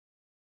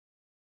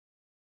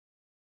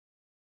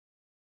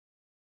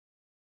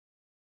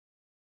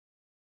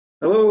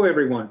Hello,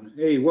 everyone.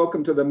 Hey,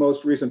 welcome to the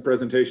most recent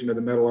presentation of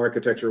the Metal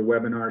Architecture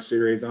webinar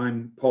series.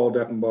 I'm Paul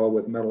Deffenbaugh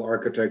with Metal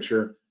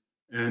Architecture,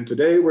 and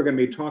today we're going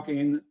to be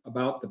talking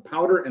about the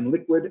powder and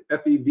liquid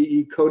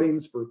FEVE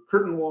coatings for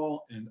curtain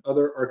wall and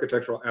other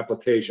architectural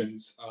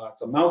applications.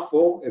 It's a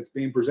mouthful. It's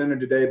being presented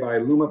today by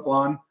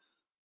Lumiflon.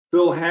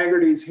 Phil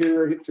Haggerty's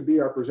here to be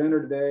our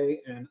presenter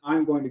today, and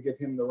I'm going to give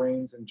him the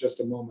reins in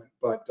just a moment.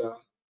 But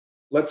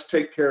let's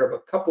take care of a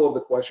couple of the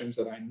questions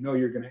that I know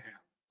you're going to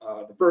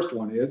have. The first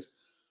one is,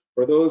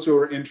 for those who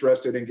are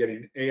interested in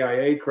getting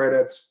AIA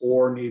credits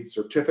or need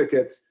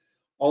certificates,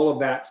 all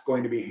of that's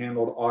going to be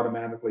handled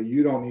automatically.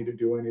 You don't need to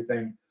do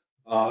anything.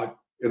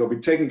 It'll be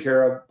taken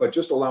care of, but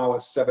just allow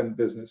us 7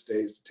 business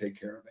days to take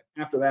care of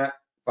it. After that,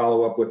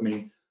 follow up with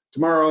me.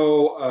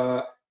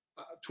 Tomorrow,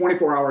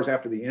 24 hours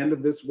after the end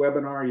of this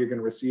webinar, you're going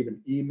to receive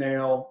an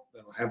email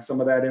that'll have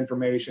some of that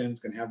information. It's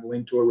going to have a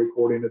link to a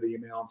recording of the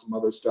email and some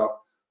other stuff.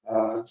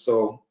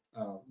 So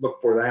look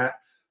for that.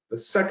 The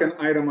second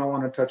item I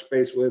want to touch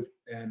base with,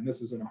 and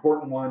this is an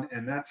important one,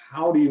 and that's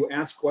how do you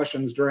ask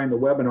questions during the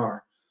webinar?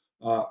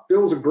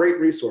 Phil's a great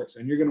resource,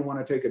 and you're going to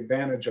want to take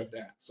advantage of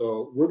that.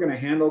 So we're going to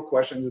handle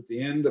questions at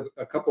the end of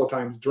a couple of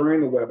times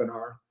during the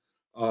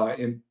webinar,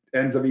 in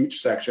ends of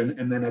each section,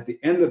 and then at the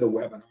end of the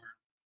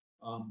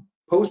webinar.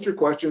 Post your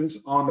questions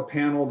on the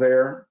panel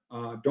there.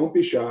 Don't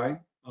be shy.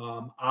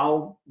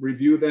 I'll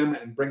review them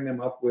and bring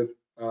them up with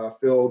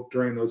Phil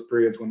during those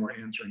periods when we're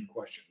answering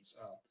questions.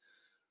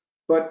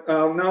 But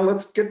now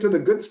let's get to the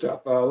good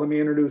stuff. Let me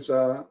introduce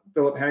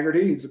Philip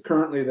Haggerty. He's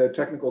currently the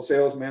Technical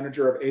Sales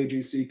Manager of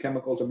AGC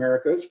Chemicals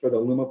Americas for the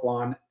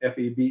Lumiflon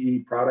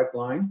FEVE product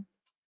line.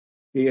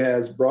 He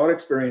has broad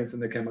experience in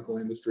the chemical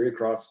industry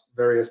across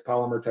various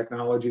polymer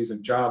technologies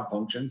and job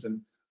functions.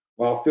 And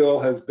while Phil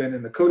has been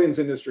in the coatings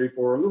industry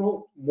for a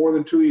little more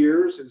than 2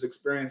 years, his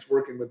experience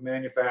working with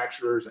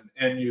manufacturers and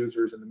end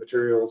users in the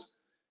materials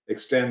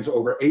extends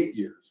over 8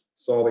 years,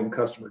 solving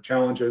customer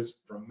challenges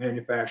from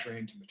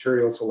manufacturing to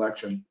material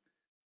selection.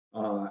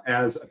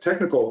 As a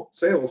technical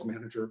sales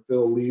manager,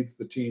 Phil leads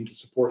the team to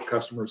support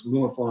customers'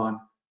 Lumiflon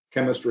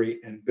chemistry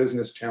and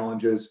business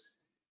challenges.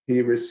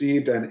 He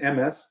received an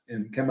MS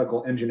in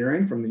chemical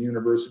engineering from the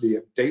University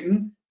of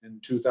Dayton in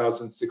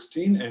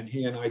 2016, and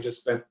he and I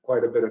just spent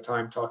quite a bit of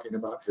time talking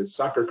about his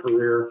soccer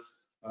career,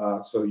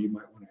 so you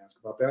might want to ask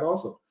about that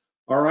also.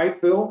 All right,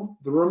 Phil,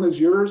 the room is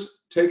yours.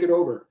 Take it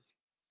over.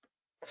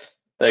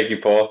 Thank you,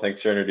 Paul.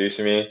 Thanks for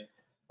introducing me.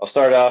 I'll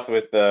start off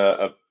with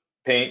a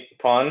paint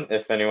pun,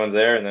 if anyone's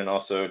there, and then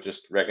also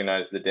just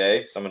recognize the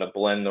day. So I'm going to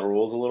blend the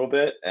rules a little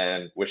bit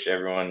and wish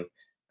everyone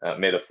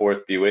May the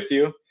 4th be with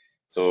you.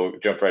 So we'll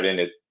jump right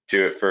into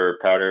it for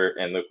powder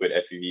and liquid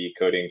FEV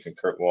coatings and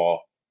curtain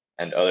wall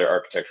and other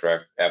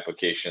architectural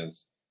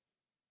applications.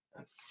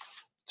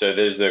 So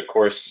there's the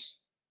course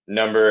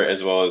number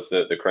as well as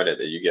the credit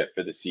that you get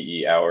for the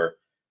CE hour.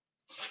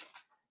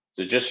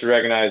 So just to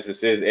recognize,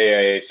 this is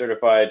AIA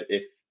certified.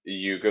 If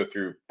you go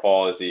through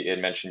Paul, as he had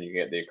mentioned, you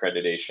get the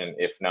accreditation.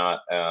 If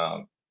not,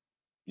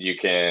 you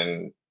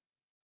can,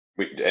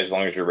 as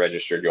long as you're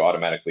registered, you'll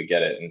automatically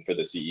get it. And for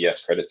the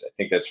CES credits, I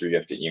think that's where you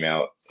have to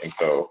email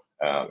info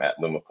at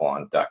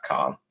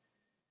lumiflon.com.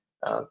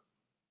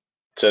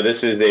 So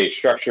this is a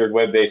structured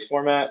web-based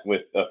format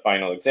with a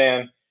final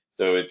exam.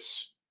 So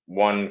it's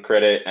 1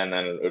 credit, and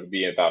then it would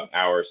be about an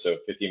hour, so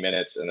 50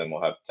 minutes, and then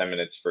we'll have 10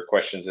 minutes for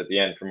questions at the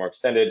end for more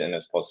extended, and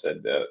as Paul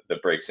said, the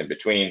breaks in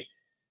between.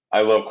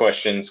 I love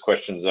questions.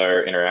 Questions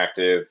are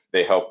interactive.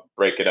 They help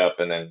break it up,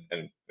 and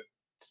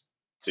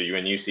so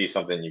when you see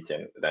something, you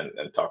can then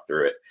talk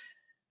through it.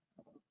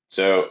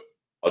 So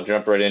I'll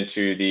jump right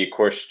into the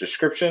course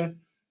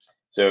description.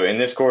 So in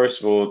this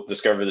course, we'll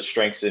discover the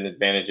strengths and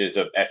advantages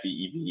of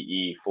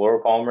FEVE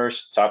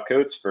fluoropolymers, top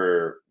coats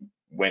for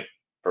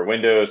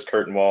windows,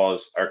 curtain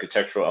walls,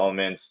 architectural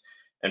elements,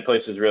 and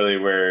places really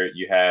where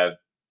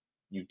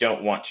you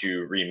don't want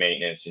to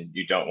re-maintenance and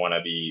you don't want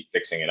to be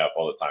fixing it up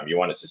all the time. You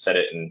want it to set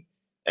it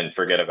and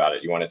forget about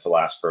it. You want it to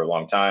last for a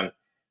long time.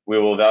 We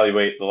will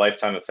evaluate the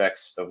lifetime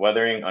effects of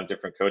weathering on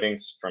different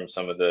coatings from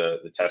some of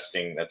the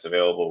testing that's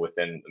available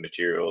within the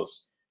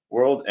materials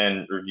world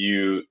and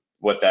review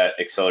what that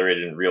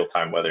accelerated and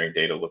real-time weathering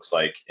data looks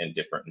like in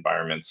different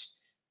environments.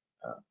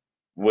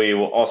 We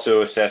will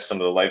also assess some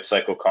of the life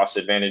cycle cost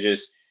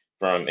advantages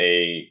from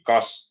a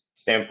cost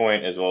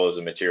standpoint, as well as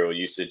a material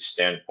usage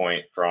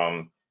standpoint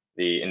from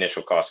the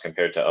initial cost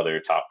compared to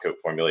other top coat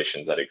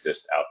formulations that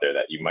exist out there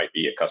that you might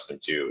be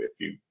accustomed to if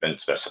you've been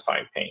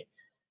specifying paint.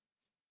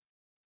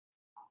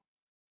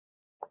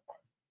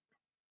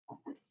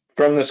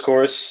 From this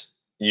course,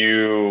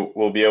 you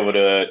will be able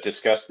to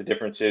discuss the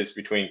differences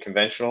between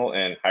conventional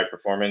and high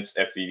performance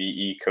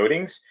FEVE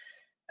coatings,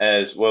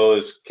 as well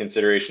as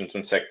considerations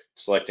when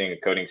selecting a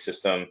coating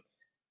system,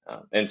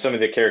 and some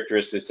of the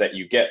characteristics that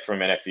you get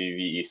from an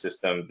FEVE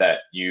system that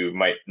you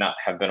might not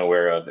have been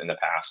aware of in the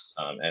past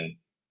and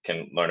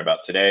can learn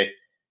about today.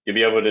 You'll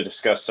be able to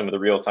discuss some of the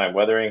real-time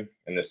weathering,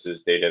 and this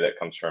is data that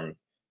comes from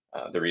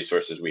the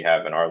resources we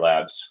have in our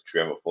labs, which we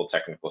have a full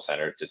technical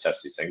center to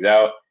test these things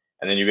out,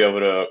 And then you'll be able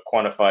to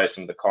quantify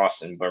some of the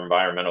costs and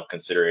environmental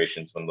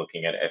considerations when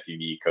looking at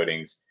FEV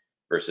coatings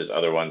versus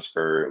other ones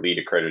for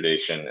LEED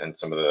accreditation and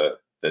some of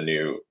the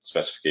new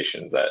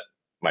specifications that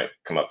might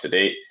come up to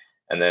date.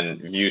 And then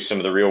view some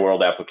of the real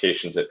world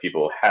applications that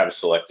people have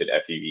selected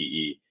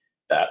FEVE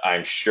that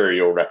I'm sure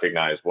you'll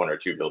recognize one or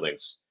two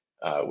buildings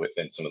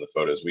within some of the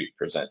photos we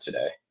present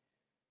today.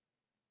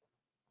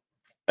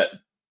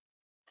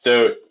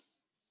 So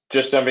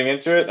just jumping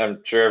into it,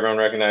 I'm sure everyone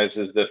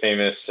recognizes the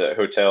famous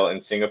hotel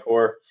in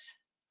Singapore,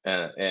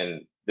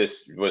 and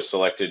this was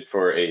selected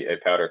for a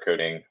powder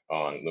coating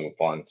on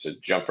Lumipon to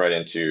jump right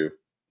into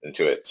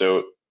it.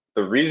 So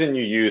the reason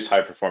you use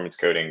high performance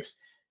coatings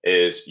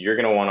is you're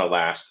going to want to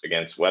last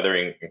against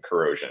weathering and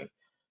corrosion.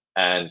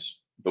 And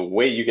the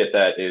way you get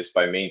that is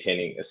by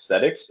maintaining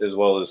aesthetics as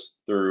well as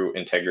through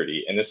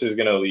integrity. And this is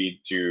going to lead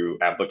to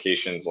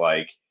applications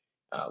like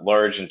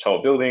large and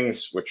tall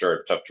buildings, which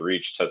are tough to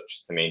reach, tough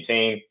to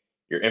maintain,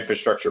 your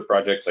infrastructure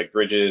projects like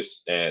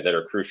bridges that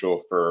are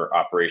crucial for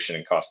operation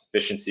and cost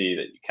efficiency,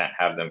 that you can't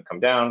have them come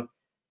down.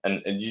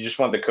 And you just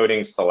want the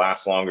coatings to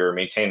last longer,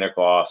 maintain their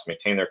gloss,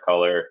 maintain their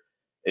color.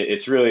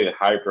 It's really a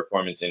high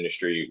performance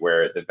industry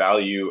where the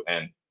value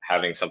and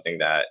having something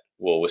that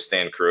will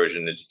withstand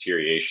corrosion and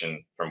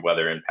deterioration from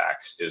weather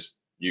impacts is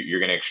you're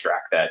going to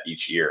extract that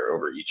each year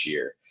over each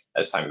year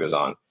as time goes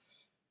on.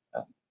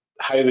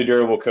 Highly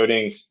durable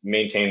coatings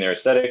maintain their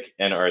aesthetic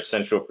and are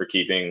essential for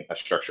keeping a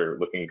structure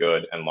looking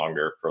good and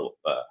longer for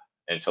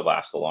and to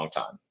last a long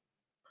time.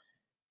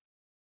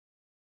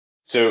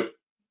 So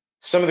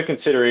some of the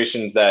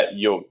considerations that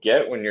you'll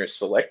get when you're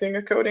selecting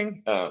a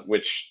coating,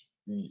 which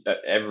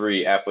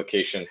every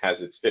application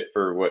has its fit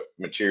for what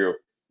material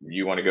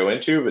you want to go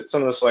into, but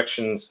some of the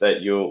selections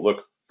that you'll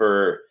look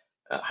for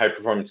high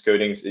performance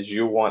coatings is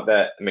you want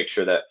that, make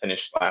sure that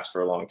finish lasts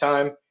for a long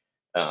time.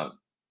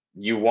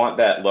 You want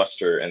that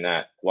luster and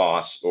that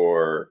gloss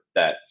or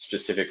that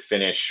specific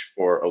finish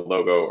for a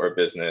logo or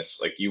business.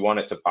 Like you want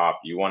it to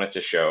pop, you want it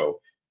to show,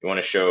 you want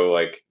to show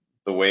like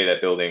the way that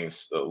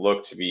buildings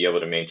look to be able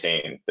to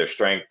maintain their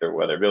strength, their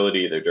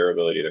weatherability, their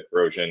durability, their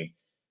corrosion.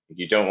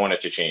 You don't want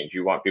it to change.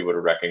 You want people to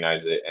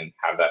recognize it and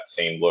have that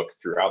same look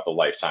throughout the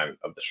lifetime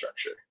of the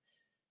structure.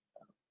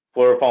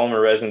 Fluoropolymer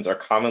resins are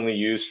commonly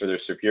used for their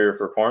superior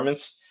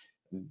performance.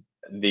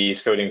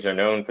 These coatings are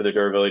known for their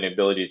durability and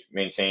ability to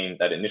maintain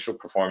that initial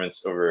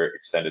performance over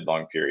extended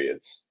long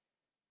periods.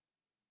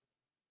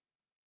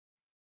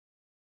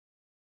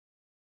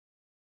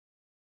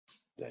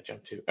 Did I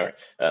jump to? All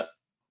right.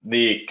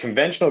 The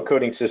conventional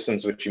coating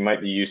systems, which you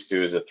might be used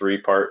to, is a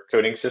three-part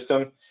coating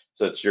system.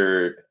 So it's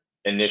your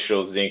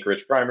initial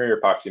zinc-rich primer,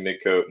 your epoxy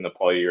mid-coat, and the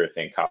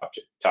polyurethane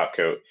top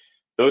coat.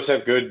 Those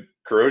have good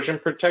corrosion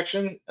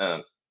protection,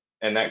 and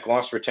that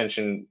gloss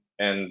retention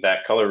and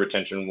that color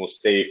retention will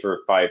stay for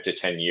 5 to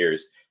 10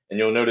 years. And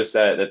you'll notice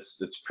that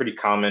that's pretty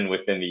common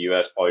within the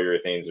US.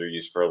 Polyurethanes are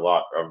used for a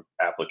lot of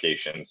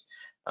applications.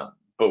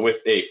 But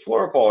with a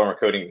fluoropolymer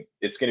coating,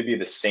 it's going to be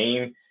the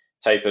same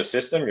type of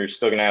system. You're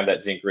still going to have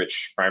that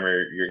zinc-rich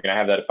primer, you're going to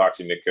have that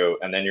epoxy mid-coat,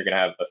 and then you're going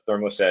to have a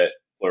thermoset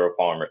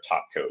fluoropolymer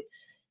top coat.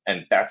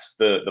 And that's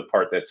the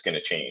part that's going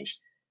to change.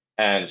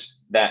 And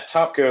that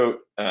top coat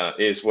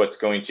is what's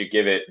going to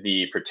give it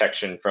the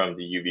protection from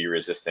the UV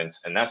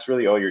resistance. And that's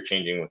really all you're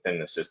changing within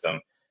the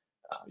system.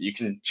 You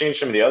can change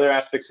some of the other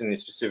aspects in the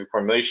specific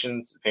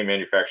formulations. The paint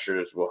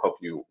manufacturers will help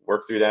you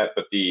work through that.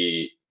 But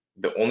the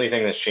only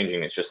thing that's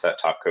changing is just that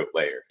top coat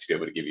layer to be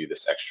able to give you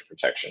this extra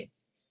protection.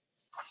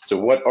 So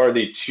what are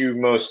the two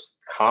most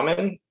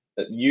common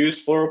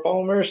used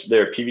fluoropolymers?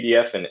 They're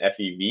PVDF and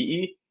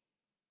FEVE.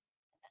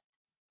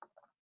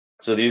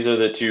 So these are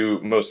the two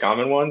most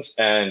common ones,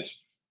 and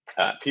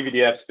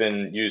PVDF's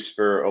been used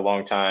for a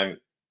long time.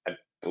 I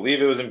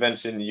believe it was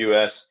invented in the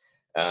US,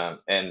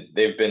 and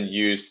they've been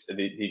used.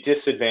 The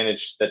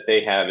disadvantage that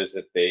they have is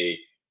that they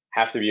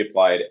have to be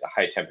applied at a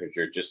high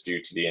temperature just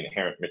due to the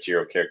inherent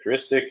material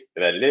characteristic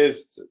that it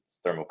is. It's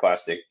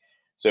thermoplastic.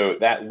 So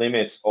that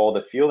limits all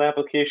the field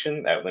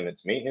application, that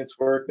limits maintenance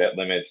work, that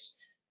limits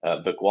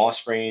the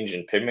gloss range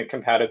and pigment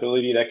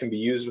compatibility that can be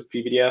used with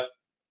PVDF.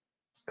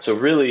 So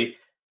really,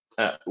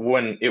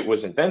 when it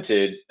was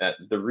invented,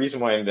 the reason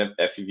why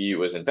FEV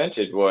was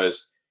invented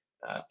was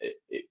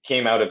it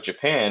came out of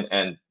Japan,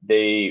 and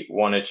they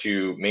wanted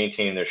to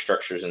maintain their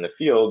structures in the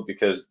field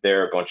because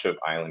they're a bunch of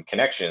island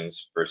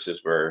connections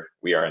versus where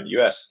we are in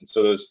the US. And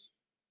so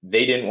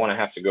they didn't want to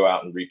have to go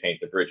out and repaint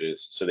the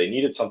bridges. So they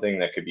needed something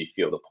that could be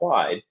field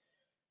applied.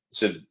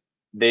 So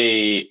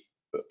they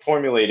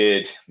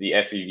formulated the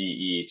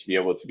FEVE to be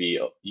able to be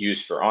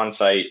used for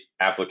on-site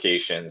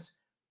applications.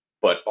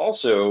 But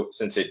also,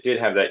 since it did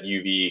have that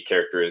UV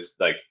characteristics,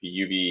 like the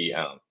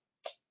UV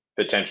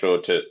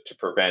potential to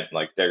prevent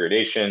like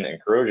degradation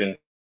and corrosion,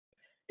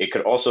 it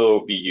could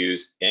also be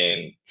used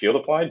in field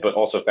applied, but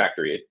also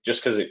factory.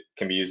 Just because it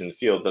can be used in the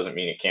field doesn't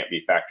mean it can't be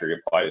factory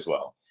applied as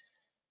well.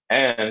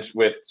 And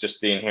with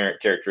just the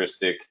inherent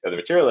characteristic of the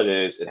material it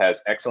is, it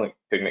has excellent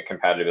pigment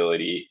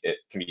compatibility. It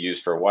can be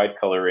used for a wide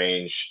color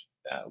range,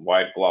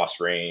 wide gloss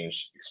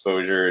range,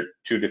 exposure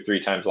 2 to 3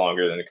 times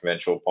longer than the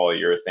conventional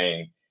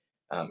polyurethane.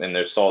 and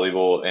they're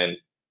soluble in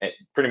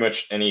pretty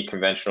much any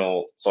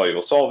conventional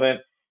soluble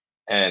solvent.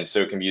 And so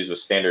it can be used with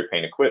standard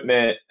paint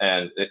equipment,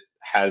 and it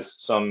has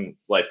some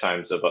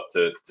lifetimes of up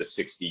to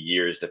 60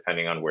 years,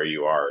 depending on where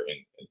you are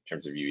in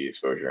terms of UV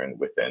exposure and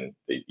within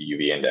the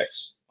UV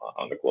index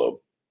on the globe.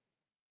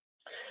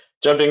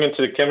 Jumping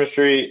into the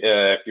chemistry,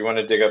 if you want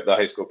to dig up the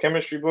high school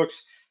chemistry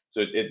books,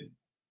 so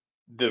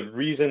the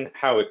reason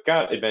how it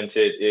got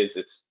invented is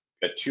it's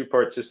a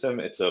two-part system.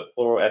 It's a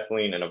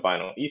fluoroethylene and a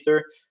vinyl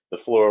ether. The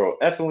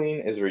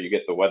fluoroethylene is where you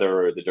get the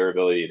weather or the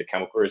durability, the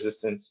chemical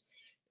resistance.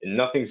 And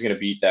nothing's going to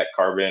beat that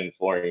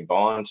carbon-fluorine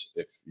bond.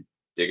 If you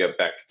dig up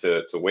back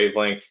to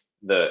wavelength,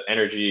 the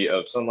energy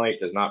of sunlight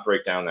does not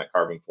break down that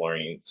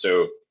carbon-fluorine.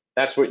 So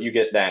that's what you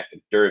get, that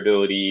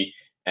durability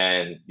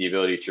and the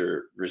ability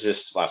to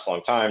resist, last a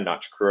long time,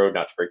 not to corrode,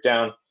 not to break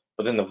down.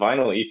 But then the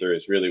vinyl ether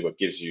is really what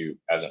gives you,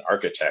 as an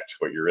architect,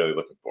 what you're really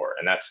looking for.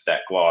 And that's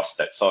that gloss,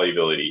 that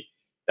solubility,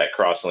 that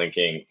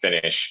cross-linking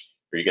finish,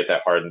 where you get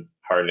that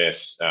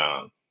hardness.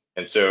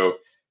 And so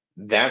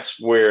that's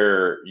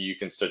where you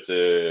can start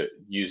to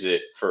use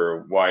it for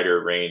a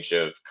wider range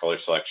of color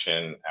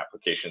selection,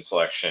 application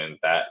selection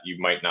that you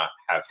might not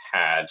have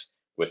had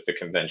with the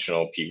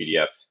conventional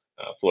PVDF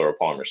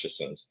fluoropolymer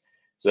systems.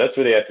 So that's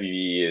where the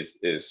FEVE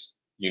is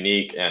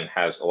unique and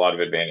has a lot of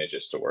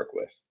advantages to work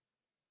with.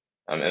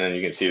 And then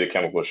you can see the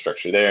chemical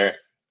structure there.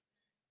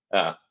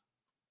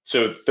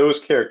 So those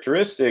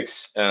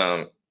characteristics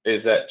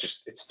is that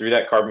just it's through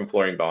that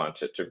carbon-fluorine bond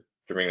to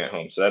bring that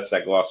home. So that's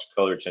that gloss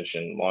color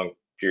retention, long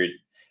period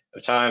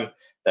of time.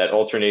 That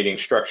alternating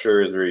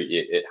structure is where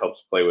it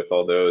helps play with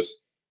all those.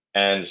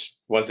 And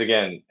once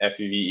again,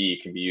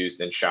 FEVE can be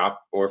used in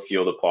shop or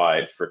field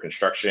applied for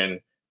construction,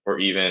 or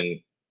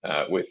even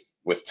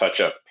with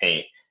touch-up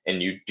paint.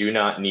 And you do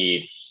not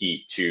need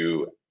heat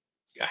to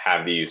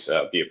have these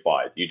be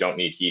applied. You don't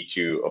need heat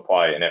to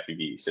apply an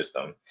FEVE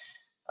system.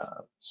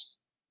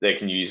 They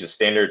can use a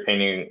standard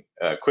painting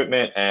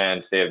equipment,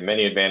 and they have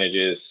many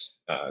advantages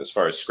as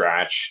far as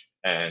scratch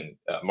and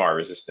mar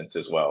resistance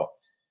as well.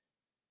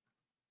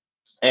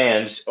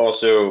 And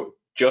also,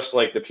 just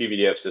like the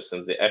PVDF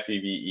systems, the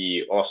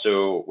FEVE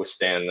also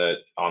withstand the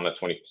ANMA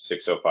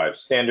 2605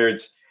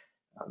 standards.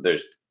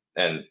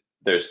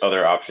 There's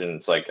other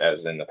options, like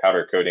as in the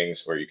powder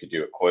coatings, where you could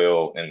do a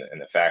coil in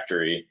the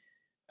factory,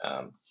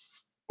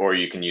 or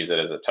you can use it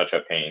as a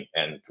touch-up paint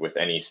and with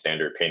any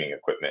standard painting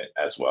equipment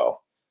as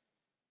well.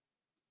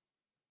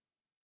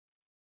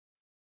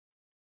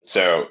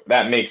 So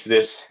that makes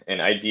this an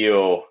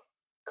ideal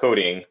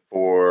coating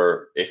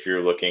for if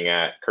you're looking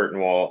at curtain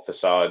wall,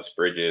 facades,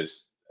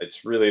 bridges.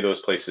 It's really those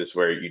places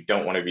where you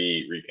don't want to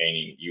be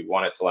repainting. You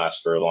want it to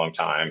last for a long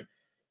time,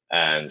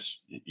 and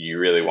you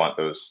really want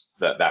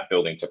that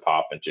building to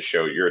pop and to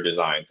show your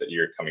designs that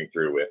you're coming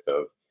through with,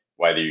 of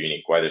why they're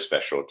unique, why they're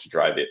special, to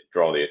draw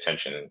the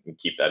attention and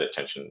keep that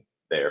attention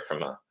there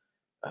from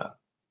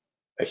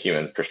a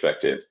human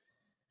perspective.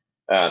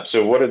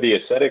 So what are the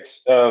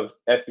aesthetics of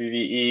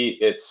FEVE?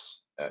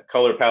 Its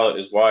color palette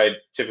is wide.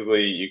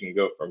 Typically, you can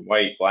go from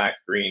white, black,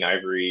 green,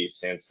 ivory,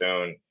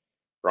 sandstone,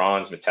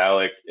 bronze,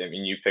 metallic. I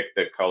mean, you pick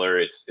the color.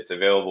 It's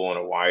available in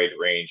a wide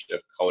range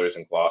of colors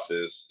and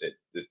glosses.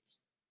 It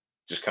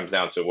just comes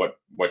down to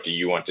what do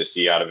you want to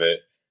see out of it.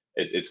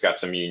 It's got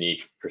some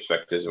unique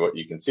perspectives of what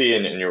you can see,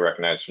 and you'll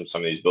recognize from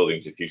some of these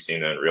buildings, if you've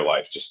seen them in real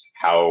life, just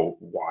how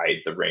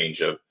wide the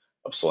range of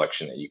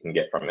selection that you can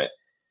get from it.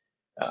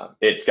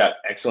 It's got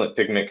excellent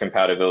pigment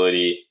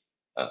compatibility.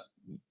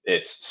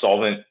 It's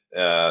solvent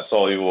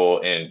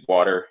soluble in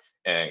water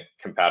and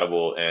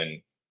compatible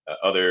in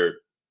other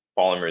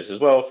polymers as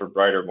well for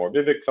brighter, more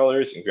vivid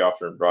colors, and we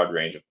offer a broad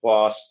range of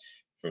gloss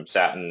from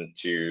satin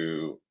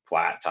to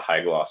flat to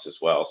high gloss as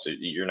well. So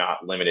you're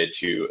not limited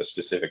to a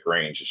specific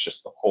range. It's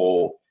just the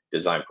whole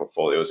design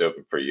portfolio is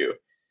open for you.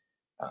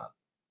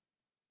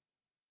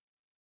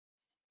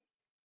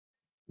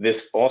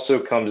 This also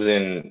comes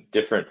in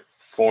different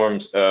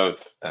forms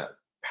of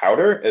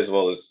powder as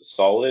well as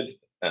solid.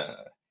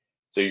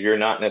 So you're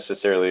not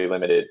necessarily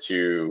limited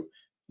to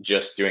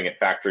just doing it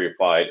factory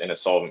applied in a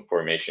solvent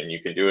formation.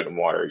 You can do it in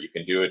water. You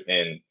can do it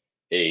in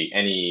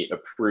any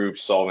approved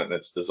solvent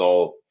that's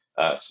dissolved.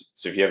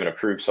 So if you have an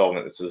approved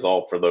solvent that's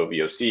dissolved for low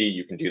VOC,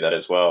 you can do that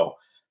as well.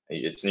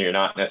 You're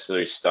not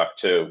necessarily stuck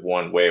to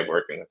one way of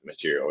working with the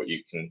material.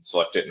 You can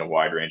select it in a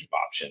wide range of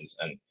options.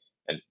 And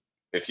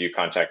if you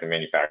contact the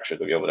manufacturer,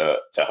 they'll be able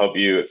to help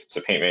you if it's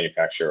a paint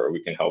manufacturer, or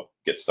we can help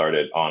get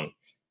started on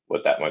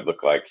what that might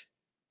look like.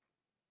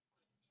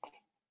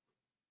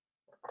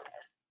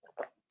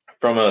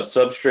 From a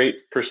substrate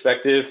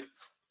perspective,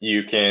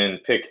 you can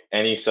pick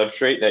any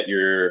substrate that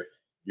you're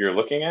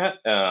looking at,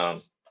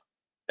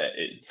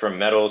 from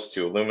metals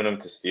to aluminum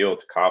to steel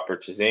to copper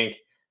to zinc.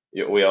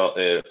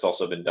 It's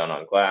also been done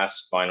on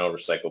glass, vinyl,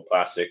 recycled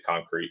plastic,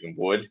 concrete, and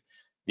wood.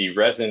 The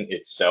resin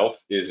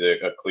itself is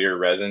a clear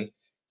resin,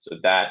 so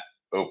that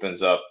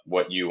opens up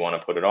what you want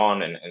to put it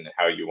on and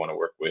how you want to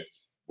work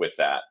with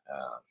that.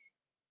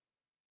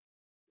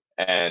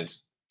 And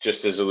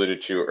just as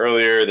alluded to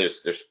earlier,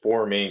 there's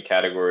 4 main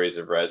categories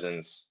of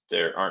resins.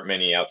 There aren't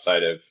many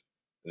outside of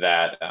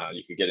that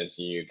you could get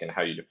into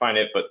how you define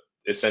it, but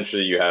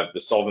essentially you have the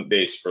solvent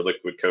base for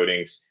liquid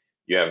coatings,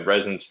 you have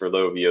resins for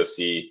low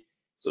VOC.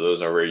 So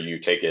those are where you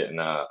take it in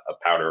a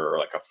powder or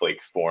like a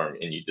flake form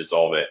and you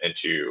dissolve it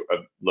into a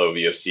low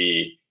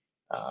VOC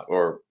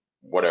or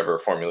whatever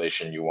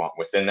formulation you want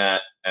within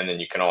that. And then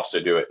you can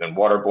also do it in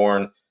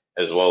waterborne,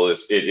 as well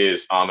as it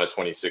is AMA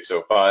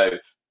 2605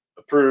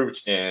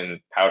 approved in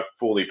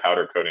fully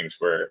powder coatings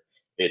where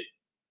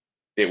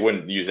it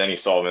wouldn't use any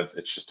solvents.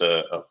 It's just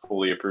a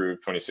fully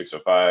approved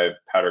 2605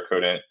 powder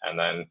coatant, and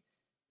then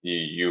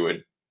you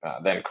would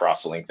then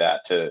cross-link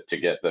that to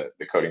get the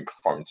coating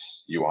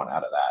performance you want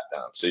out of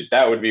that. So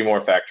that would be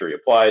more factory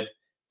applied,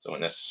 so it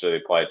wouldn't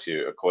necessarily apply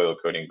to a coil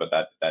coating, but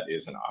that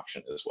is an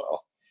option as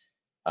well.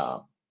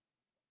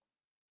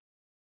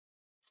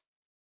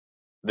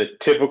 The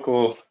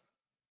typical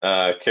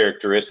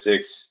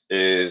characteristics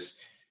is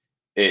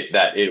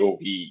that it will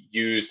be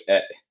used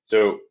at,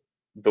 so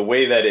the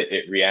way that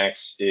it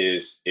reacts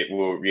is it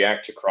will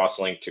react to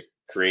cross-link to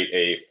create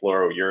a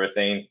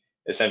fluorourethane,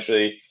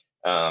 essentially.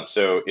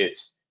 So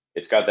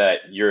it's got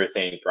that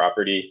urethane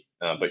property,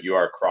 but you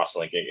are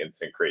cross-linking it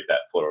to create that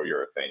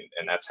fluorourethane,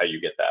 and that's how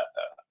you get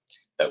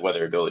that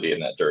weatherability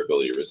and that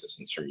durability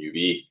resistance from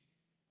UV.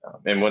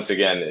 And once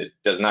again, it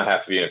does not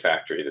have to be in a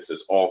factory. This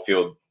is all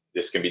field.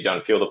 This can be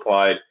done field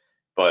applied,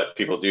 but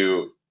people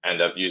do end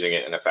up using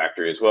it in a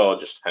factory as well,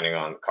 just depending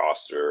on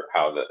cost or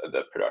how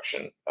the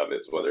production of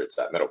it is, whether it's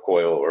that metal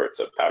coil or it's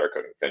a powder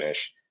coating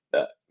finish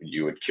that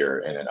you would cure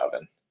in an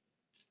oven.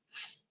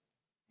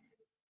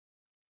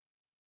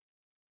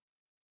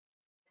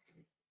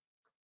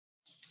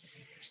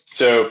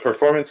 So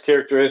performance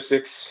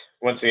characteristics,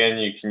 once again,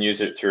 you can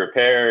use it to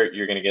repair.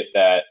 You're going to get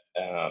that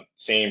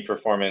same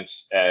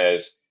performance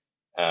as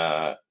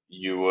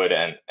you would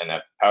in a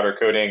powder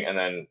coating. And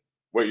then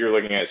what you're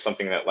looking at is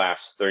something that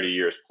lasts 30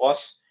 years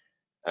plus.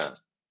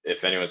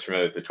 If anyone's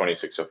familiar with the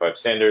 2605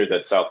 standard,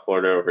 that's South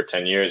Florida over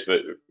 10 years,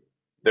 but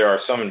there are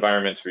some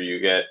environments where you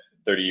get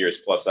 30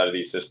 years plus out of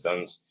these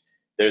systems.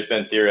 There's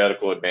been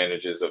theoretical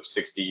advantages of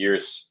 60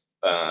 years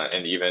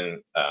and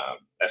even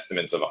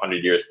estimates of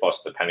 100 years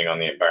plus, depending on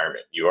the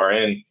environment you are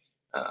in.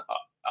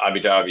 Abu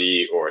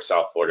Dhabi or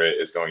South Florida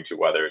is going to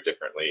weather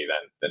differently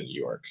than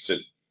New York. So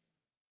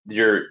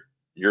you're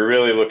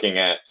really looking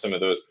at some of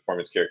those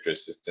performance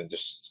characteristics and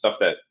just stuff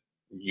that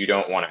you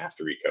don't want to have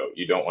to recoat.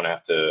 You don't want to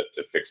have to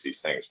fix these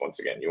things. Once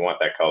again, you want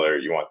that color,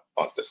 you want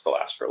this to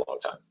last for a long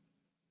time.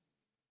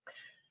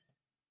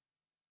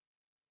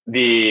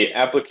 The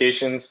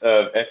applications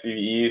of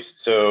FEVEs,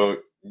 so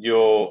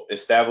you'll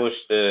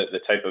establish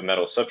the type of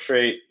metal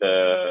substrate.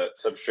 The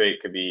substrate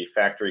could be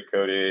factory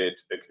coated,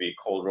 it could be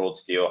cold rolled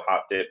steel,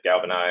 hot dip,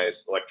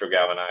 galvanized, electro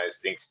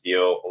galvanized, zinc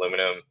steel,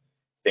 aluminum,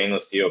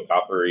 stainless steel,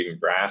 copper, or even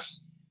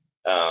brass.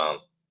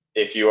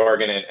 If you are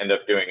going to end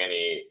up doing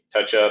any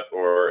touch up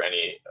or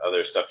any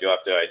other stuff, you'll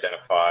have to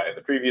identify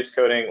the previous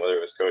coating, whether it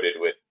was coated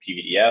with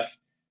PVDF.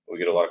 We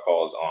get a lot of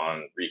calls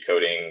on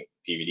recoating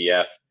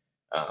PVDF.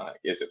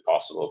 Is it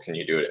possible? Can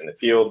you do it in the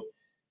field?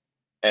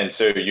 And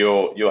so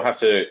you'll have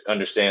to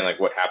understand like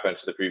what happened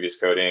to the previous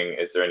coating.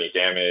 Is there any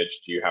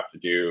damage? Do you have to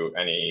do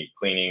any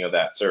cleaning of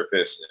that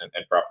surface and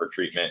proper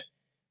treatment?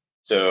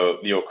 So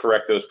you'll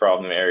correct those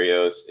problem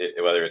areas,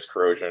 whether it's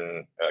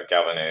corrosion,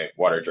 galvanic,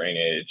 water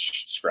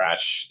drainage,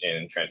 scratch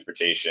in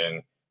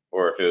transportation,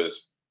 or if it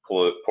was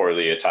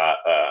poorly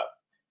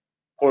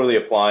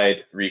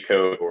applied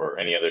recoat or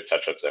any other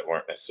touch-ups that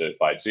weren't necessarily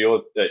applied. So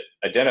you'll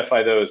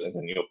identify those, and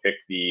then you'll pick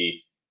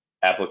the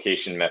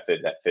application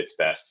method that fits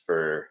best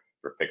for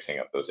fixing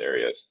up those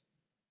areas.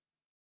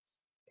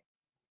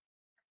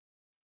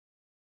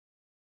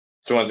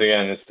 So once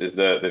again, this is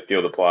the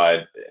field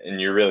applied, and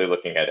you're really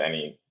looking at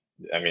any,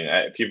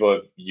 people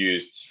have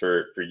used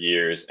for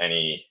years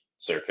any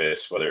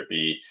surface, whether it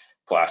be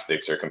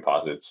plastics or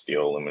composites,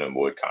 steel, aluminum,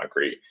 wood,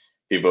 concrete.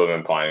 People have been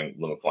applying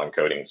Lumiflon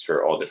coatings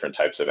for all different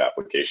types of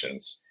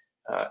applications,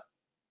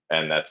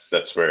 and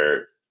that's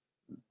where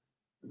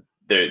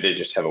they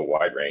just have a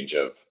wide range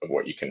of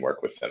what you can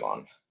work with them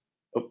on.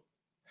 Oh,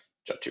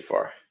 jumped too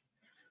far.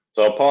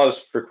 So I'll pause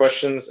for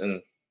questions,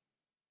 and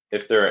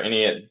if there are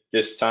any at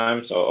this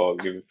time, so I'll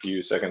give a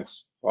few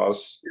seconds.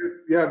 Pause.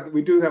 Yeah,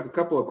 we do have a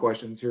couple of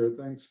questions here.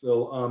 Thanks,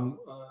 Phil.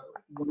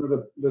 One of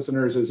the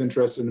listeners is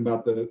interested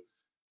about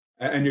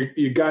and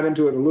you got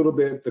into it a little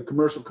bit, the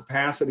commercial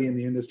capacity in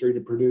the industry to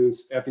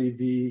produce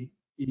FEVE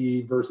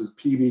versus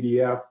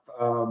PVDF.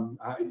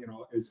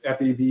 Is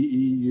FEVE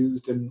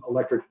used in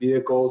electric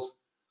vehicles?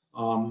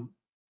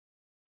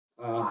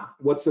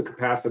 What's the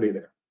capacity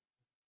there?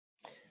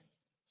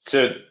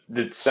 So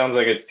it sounds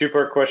like it's a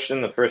two-part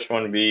question. The first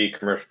one would be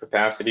commercial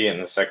capacity, and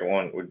the second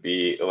one would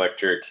be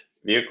electric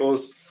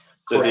vehicles.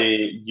 So Correct.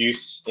 the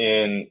use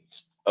in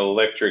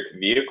electric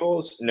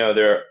vehicles, no,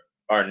 there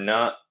are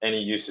not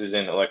any uses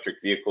in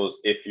electric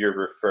vehicles if you're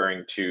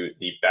referring to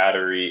the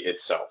battery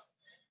itself.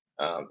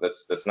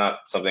 That's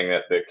not something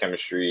that the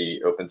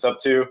chemistry opens up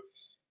to.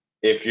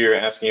 If you're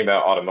asking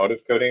about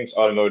automotive coatings,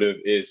 automotive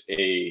is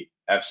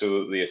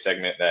absolutely a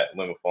segment that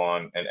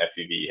Lumiflon and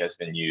FEV has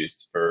been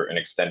used for an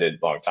extended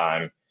long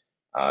time.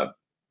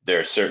 There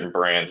are certain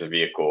brands of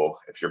vehicle.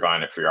 If you're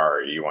buying a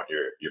Ferrari, you want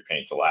your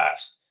paint to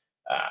last.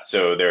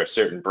 So there are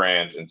certain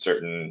brands and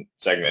certain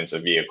segments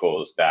of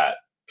vehicles that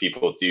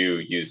people do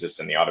use this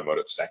in the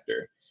automotive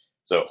sector.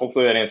 So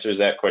hopefully that answers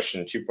that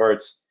question in two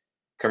parts.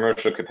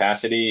 Commercial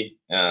capacity,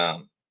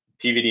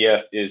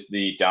 PVDF is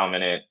the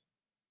dominant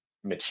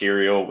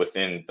material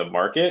within the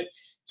market.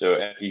 So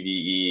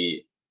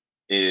FEVE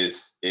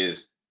is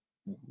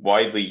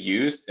widely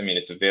used. I mean,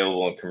 it's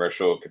available in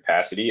commercial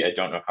capacity. I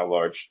don't know how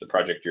large the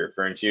project you're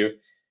referring to,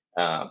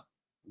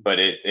 but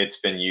it's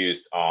been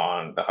used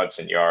on the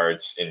Hudson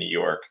Yards in New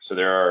York. So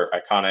there are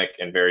iconic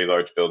and very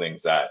large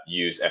buildings that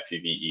use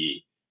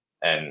FEVE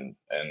and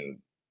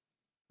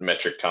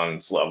metric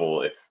tons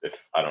level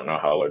if I don't know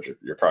how large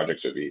your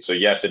projects would be. So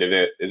yes, it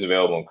is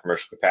available in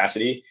commercial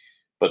capacity,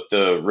 but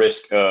the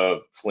risk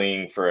of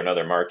fleeing for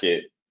another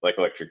market like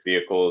electric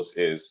vehicles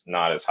is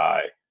not as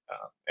high,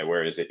 and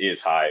whereas it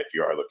is high if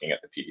you are looking at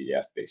the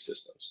PVDF based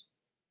systems.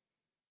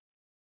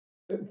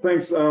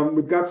 Thanks.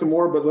 We've got some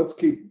more, but let's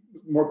keep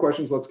more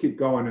questions. Let's keep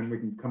going and we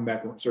can come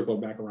back, circle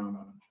back around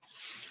on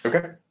it.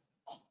 Okay.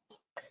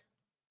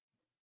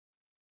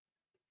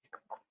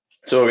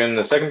 So in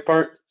the second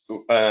part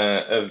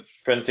of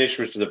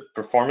presentation, which is the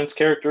performance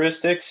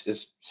characteristics,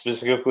 is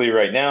specifically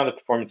right now the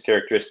performance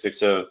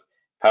characteristics of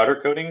powder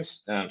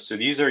coatings. So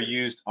these are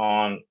used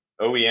on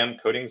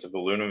OEM coatings of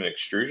aluminum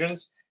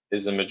extrusions,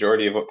 is the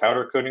majority of what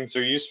powder coatings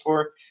are used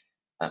for.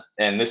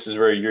 And this is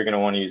where you're going to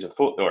want to use a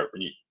full, or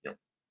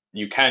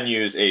you can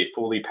use a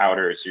fully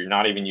powder, so you're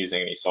not even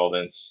using any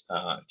solvents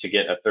to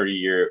get a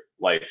 30-year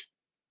life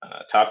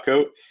top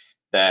coat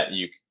that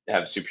you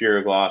have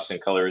superior gloss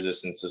and color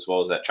resistance, as well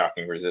as that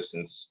chalking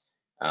resistance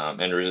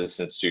and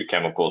resistance to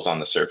chemicals on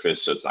the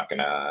surface. So it's not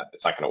gonna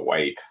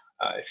wipe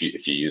if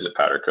you use a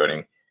powder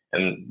coating.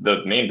 And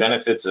the main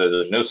benefits are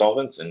there's no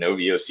solvents and no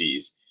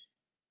VOCs.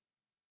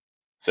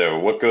 So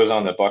what goes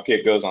on the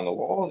bucket goes on the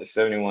wall. If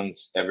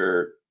anyone's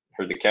ever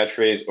heard the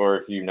catchphrase, or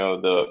if you know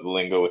the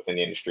lingo within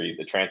the industry,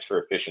 the transfer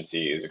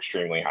efficiency is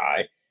extremely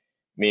high,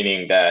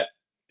 meaning that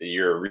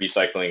you're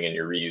recycling and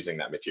you're reusing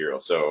that material.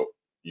 So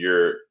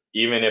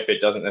even if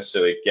it doesn't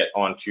necessarily get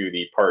onto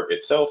the part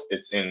itself,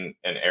 it's in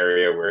an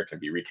area where it can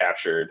be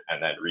recaptured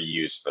and then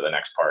reused for the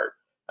next part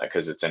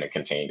because it's in a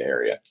contained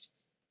area.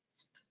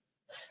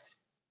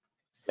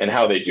 And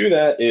how they do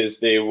that is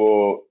they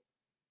will,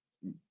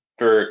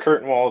 for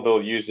curtain wall,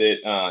 they'll use it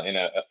in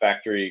a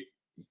factory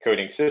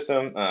coating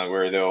system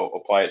where they'll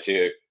apply it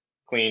to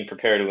clean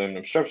prepared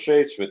aluminum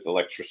substrates with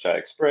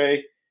electrostatic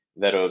spray.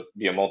 That'll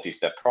be a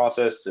multi-step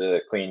process to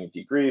clean,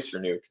 degrease,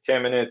 remove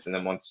contaminants, and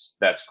then once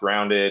that's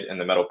grounded and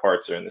the metal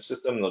parts are in the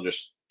system, they'll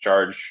just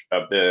charge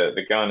up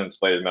the gun and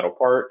spray the metal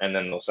part, and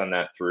then they'll send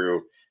that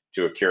through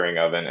to a curing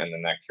oven, and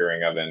then that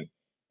curing oven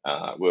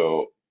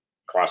will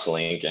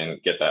cross-link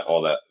and get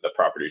all the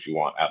properties you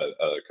want out of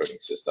the coating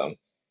system.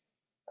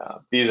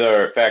 These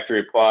are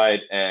factory applied,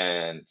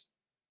 and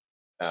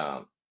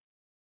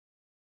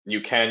you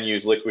can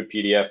use liquid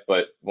PDF,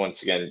 but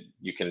once again,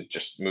 you can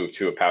just move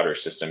to a powder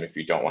system if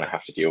you don't want to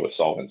have to deal with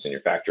solvents in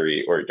your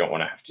factory, or you don't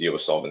want to have to deal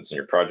with solvents in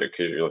your project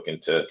because you're looking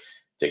to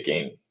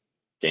gain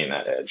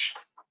that edge.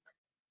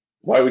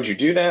 Why would you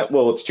do that?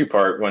 Well, it's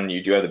two-part. One,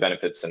 you do have the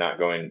benefits to not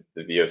going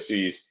the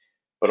VOCs,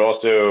 but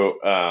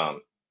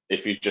also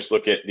if you just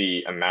look at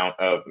the amount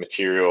of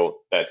material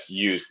that's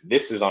used,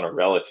 this is on a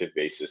relative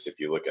basis. If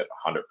you look at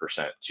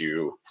 100%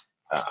 to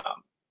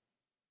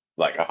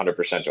like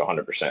 100% to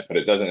 100%, but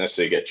it doesn't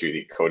necessarily get you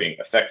the coating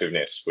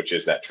effectiveness, which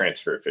is that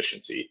transfer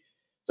efficiency.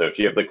 So if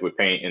you have liquid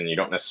paint and you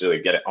don't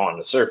necessarily get it on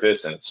the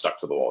surface and it's stuck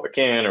to the wall of the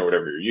can or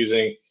whatever you're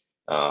using,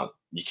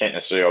 you can't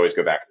necessarily always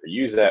go back and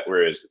reuse that,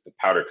 whereas with the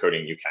powder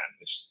coating, you can.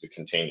 It's just a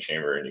contained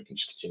chamber and you can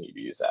just continue to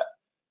use that.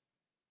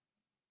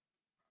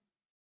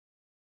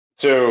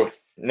 So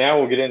now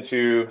we'll get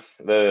into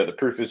the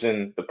proof is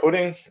in the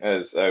pudding,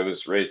 as I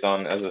was raised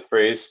on as a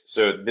phrase.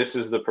 So this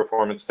is the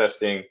performance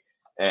testing,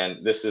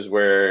 and this is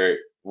where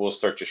we'll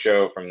start to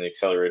show from the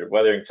accelerated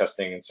weathering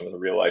testing and some of the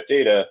real life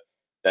data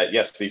that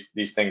yes,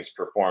 these things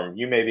perform.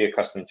 You may be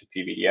accustomed to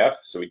PVDF,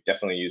 so we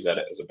definitely use that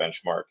as a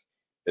benchmark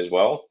as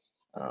well.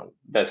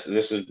 This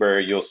is where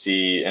you'll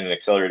see in an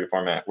accelerated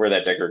format where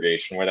that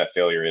degradation, where that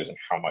failure is, and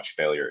how much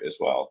failure as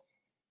well.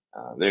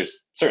 There's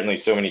certainly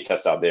so many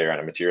tests out there on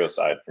a material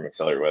side from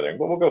accelerated weathering,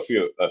 but we'll go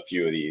through a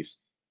few of these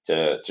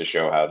to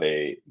show how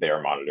they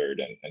are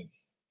monitored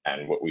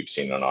and what we've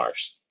seen on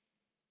ours.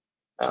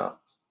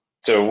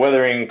 So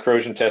weathering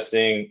corrosion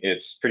testing,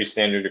 it's pretty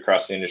standard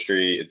across the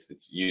industry.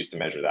 It's used to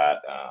measure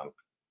that.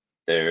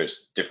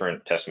 There's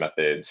different test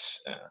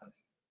methods,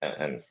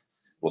 and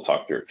we'll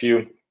talk through a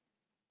few.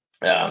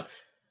 So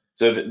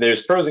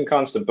there's pros and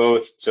cons to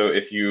both. So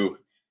if you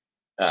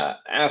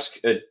ask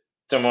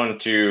someone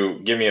to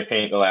give me a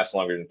paint that lasts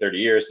longer than 30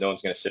 years, no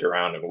one's going to sit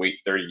around and wait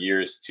 30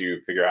 years to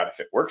figure out if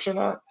it works or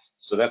not.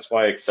 So that's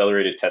why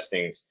accelerated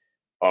testings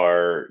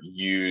are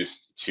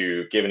used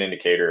to give an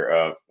indicator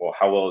of, well,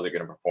 how well is it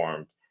going to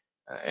perform,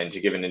 and to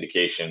give an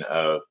indication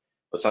of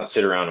let's not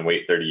sit around and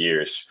wait 30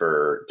 years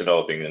for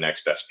developing the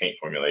next best paint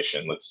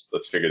formulation.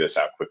 Let's figure this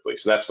out quickly.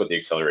 So that's what the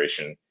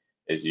acceleration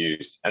is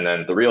used. And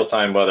then the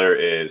real-time weather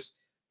is,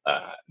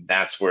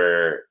 that's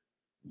where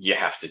you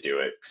have to do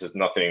it, because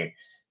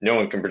no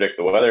one can predict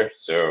the weather.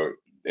 So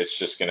it's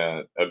just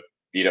gonna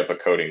beat up a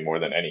coating more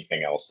than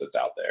anything else that's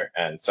out there.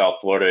 And South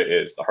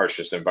Florida is the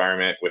harshest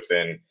environment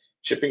within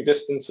shipping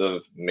distance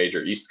of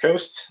major East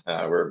Coast,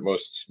 where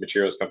most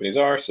materials companies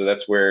are. So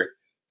that's where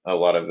a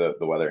lot of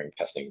the weathering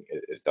testing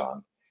is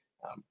done.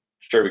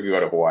 Sure, we could go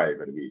to Hawaii,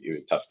 but it'd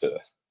be tough to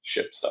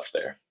ship stuff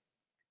there.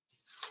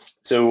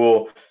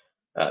 So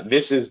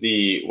this is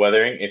the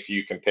weathering if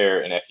you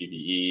compare an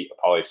FEVE,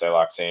 a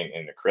polysiloxane,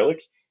 and an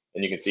acrylic.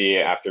 And you can see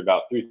after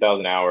about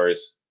 3,000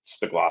 hours,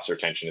 the gloss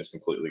retention is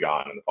completely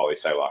gone in the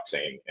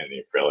polysiloxane and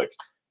the acrylic,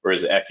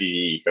 whereas the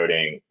FEVE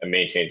coating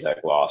maintains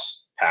that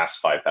gloss past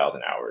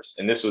 5,000 hours.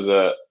 And this was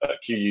a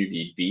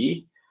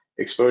QUVB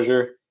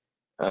exposure.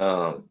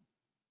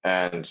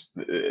 And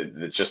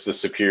it's just the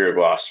superior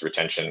gloss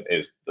retention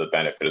is the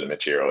benefit of the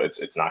material.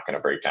 It's not going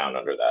to break down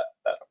under that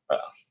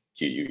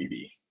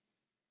QUVB.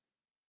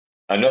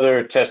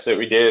 Another test that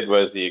we did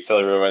was the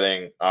accelerated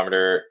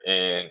weathering-ometer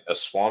in a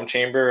SWAM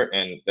chamber,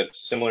 and that's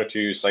similar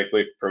to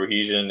cyclic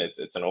prohesion.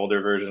 It's an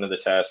older version of the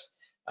test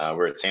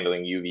where it's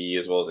handling UV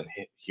as well as a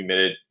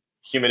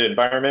humid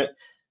environment.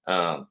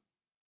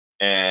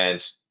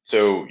 And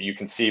so you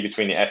can see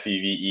between the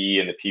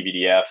FEVE and the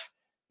PVDF,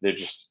 they're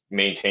just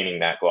maintaining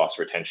that gloss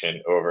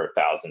retention over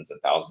thousands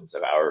and thousands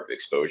of hours of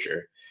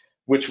exposure.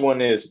 Which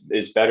one is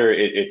better?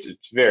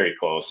 It's very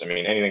close. I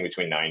mean, anything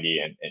between 90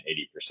 and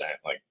 80%,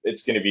 like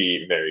it's going to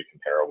be very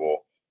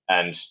comparable.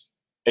 And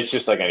it's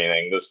just like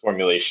anything. Those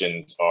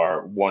formulations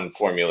are one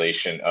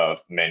formulation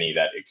of many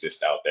that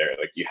exist out there.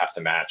 Like you have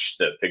to match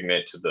the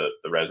pigment to the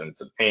resin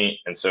to the paint.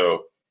 And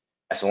so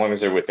as long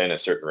as they're within a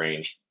certain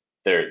range,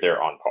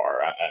 they're on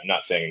par. I'm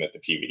not saying that the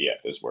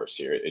PVDF is worse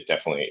here. It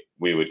definitely,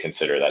 we would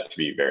consider that to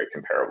be very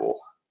comparable.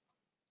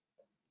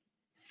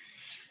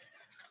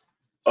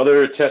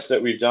 Other tests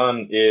that we've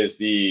done is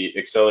the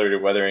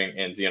accelerated weathering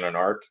and xenon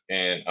arc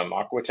and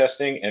Amakwa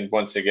testing. And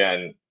once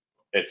again,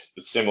 it's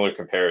a similar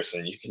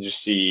comparison. You can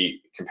just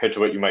see, compared to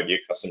what you might be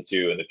accustomed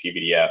to in the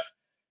PVDF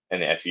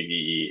and the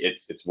FEVE,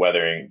 it's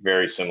weathering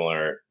very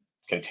similar,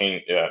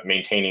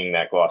 maintaining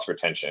that gloss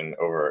retention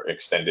over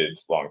extended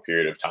long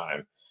period of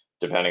time,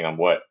 depending on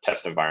what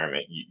test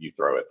environment you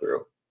throw it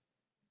through.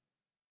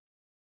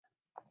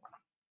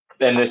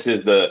 Then this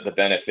is the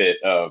benefit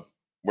of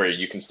where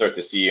you can start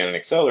to see in an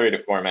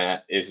accelerated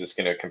format, is this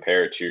going to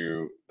compare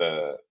to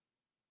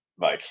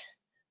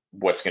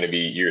what's going to be,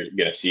 you're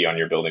going to see on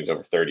your buildings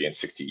over 30 and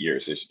 60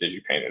 years as you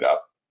paint it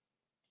up.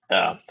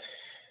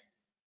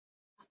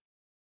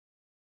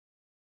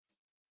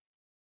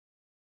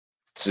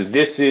 So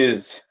this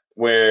is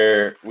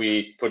where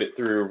we put it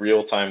through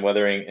real-time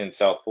weathering in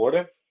South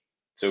Florida.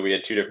 So we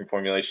had two different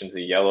formulations,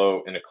 a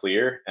yellow and a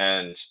clear,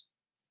 and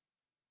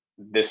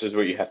this is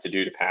what you have to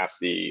do to pass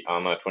the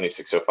AMA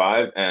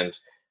 2605. And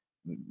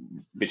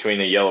between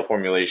the yellow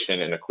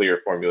formulation and a clear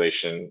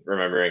formulation,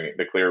 remembering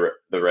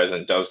the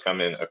resin does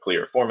come in a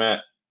clear format,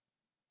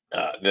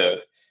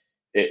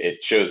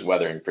 it shows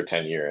weathering for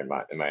 10 years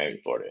in Miami,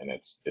 Florida, and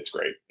it's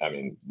great. I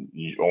mean,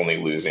 you're only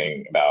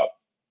losing about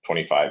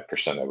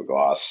 25% of the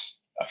gloss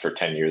for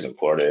 10 years in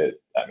Florida.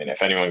 I mean,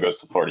 if anyone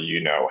goes to Florida,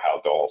 you know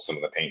how dull some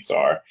of the paints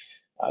are,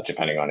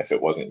 depending on if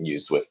it wasn't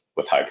used with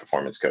high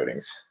performance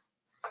coatings.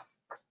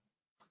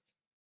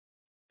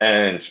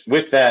 And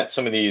with that,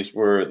 some of these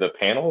were the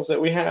panels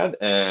that we had,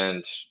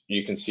 and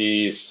you can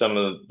see some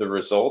of the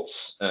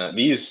results.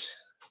 These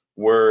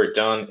were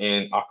done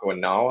in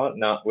Okinawa,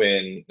 not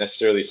in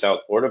necessarily South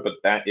Florida, but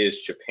that is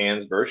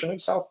Japan's version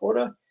of South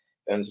Florida.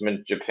 And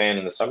in Japan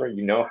in the summer,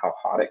 you know how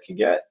hot it can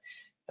get.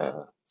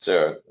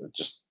 So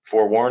just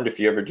forewarned, if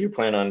you ever do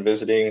plan on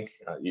visiting,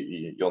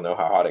 you'll know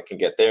how hot it can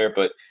get there.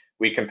 But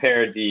we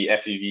compared the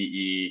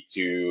FEVE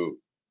to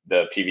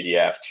the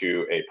PVDF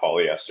to a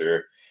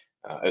polyester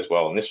as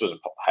well, and this was a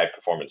high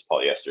performance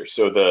polyester.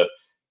 So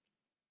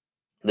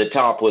the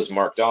top was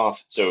marked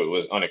off, so it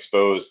was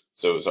unexposed,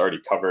 so it was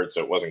already covered,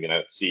 so it wasn't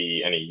going to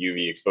see any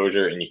UV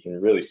exposure, and you can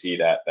really see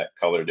that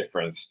color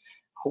difference.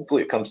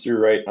 Hopefully it comes through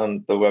right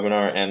on the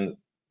webinar. And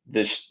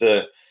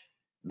the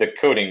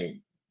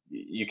coating,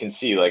 you can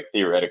see, like,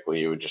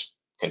 theoretically it would just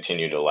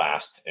continue to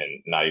last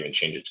and not even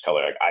change its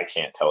color. Like, I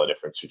can't tell a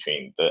difference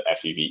between the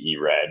FEVE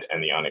red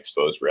and the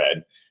unexposed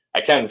red.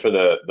 I can for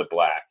the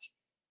black.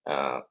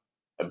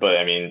 But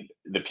I mean,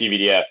 the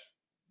PVDF,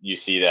 you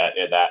see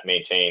that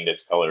maintained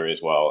its color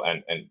as well.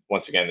 And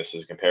once again, this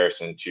is a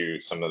comparison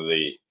to some of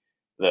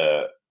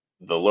the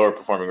lower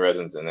performing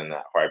resins and then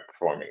that high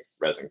performing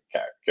resin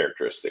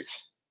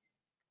characteristics.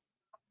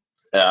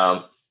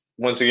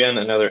 Once again,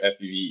 another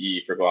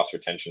FEVE for gloss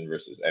retention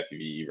versus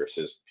FEVE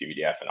versus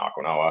PVDF in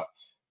Okinawa,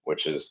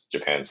 which is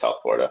Japan's South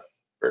Florida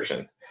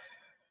version.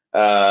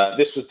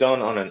 This was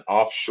done on an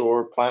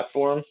offshore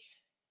platform.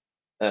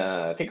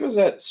 I think it was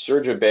at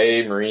Serja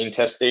Bay Marine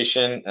Test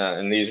Station,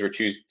 and these were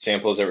two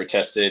samples that were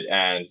tested,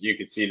 and you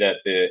could see that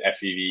the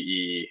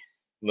FEVE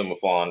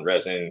limoflon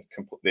resin,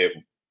 they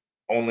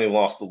only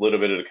lost a little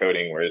bit of the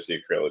coating, whereas the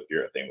acrylic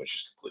urethane was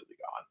just completely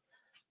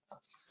gone.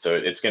 So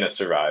it's going to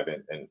survive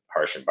in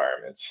harsh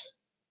environments.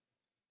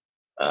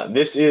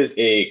 This is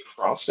a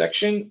cross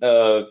section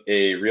of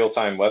a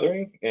real-time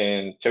weathering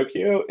in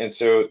Tokyo, and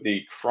so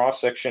the cross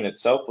section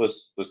itself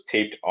was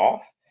taped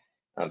off.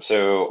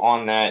 So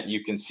on that,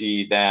 you can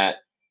see that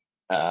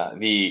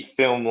the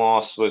film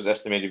loss was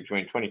estimated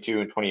between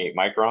 22 and 28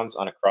 microns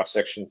on a cross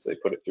section. So they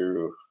put it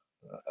through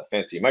a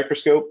fancy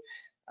microscope,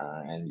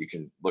 and you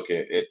can look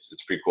at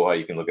it's pretty cool how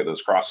you can look at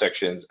those cross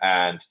sections,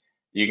 and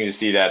you can just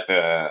see that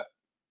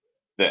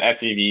the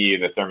FEVE,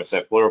 the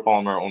thermoset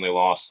fluoropolymer, only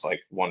lost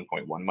like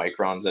 1.1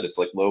 microns at its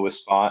like lowest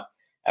spot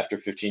after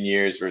 15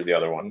 years, whereas the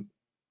other one,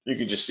 you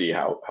can just see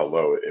how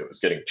low it was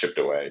getting chipped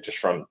away just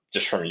from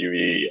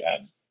UV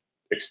and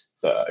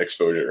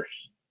exposure.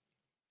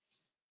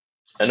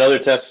 Another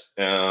test,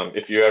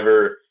 if you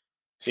ever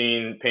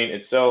seen paint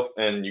itself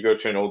and you go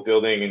to an old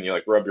building and you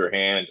like rub your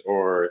hand,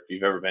 or if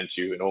you've ever been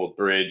to an old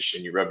bridge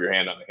and you rub your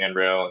hand on the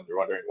handrail and you're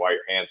wondering why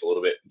your hand's a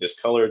little bit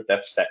discolored,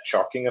 that's that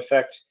chalking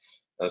effect.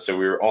 So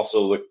we were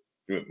also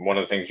one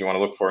of the things you want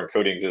to look for in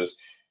coatings is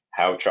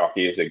how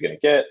chalky is it going to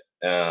get,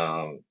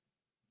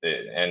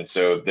 and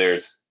so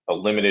there's a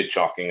limited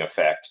chalking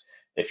effect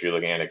if you're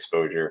looking at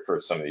exposure for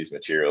some of these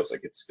materials.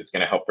 Like it's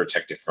going to help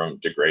protect it from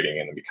degrading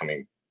and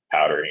becoming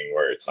powdering,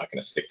 where it's not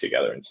going to stick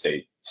together and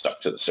stay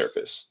stuck to the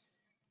surface.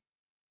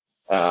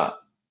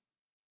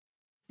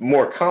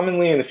 More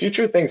commonly in the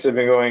future, things have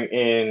been going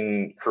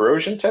in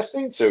corrosion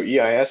testing. So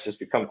EIS has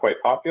become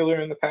quite popular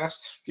in the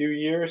past few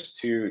years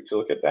to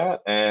look at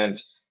that. And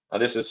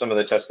this is some of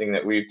the testing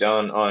that we've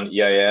done on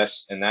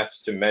EIS, and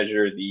that's to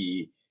measure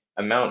the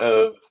amount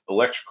of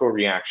electrical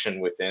reaction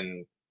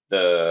within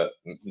the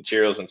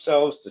materials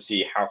themselves to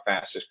see how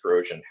fast is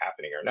corrosion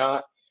happening or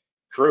not.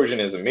 Corrosion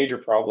is a major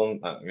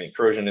problem. I mean,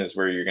 corrosion is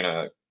where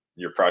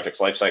your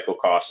project's life cycle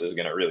cost is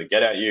gonna really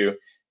get at you,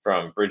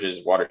 from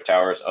bridges, water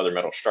towers, other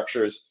metal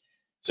structures.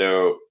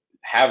 So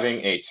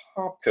having a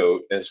top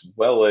coat as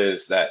well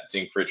as that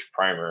zinc-rich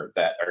primer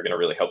that are going to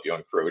really help you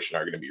on corrosion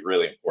are going to be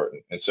really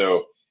important. And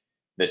so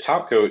the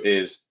top coat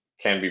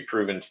can be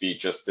proven to be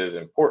just as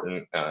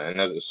important. And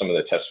those are some of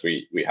the tests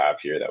we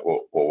have here that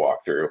we'll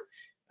walk through.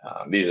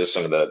 These are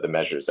some of the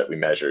measures that we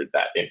measured,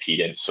 that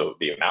impedance, so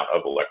the amount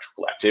of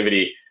electrical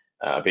activity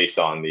based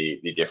on the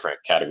different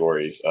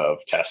categories of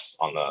tests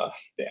on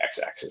the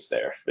x-axis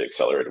there, the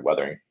accelerated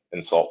weathering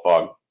and salt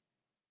fog.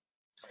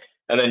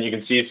 And then you can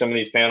see some of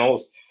these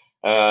panels.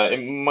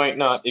 It might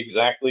not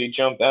exactly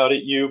jump out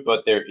at you,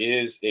 but there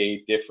is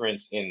a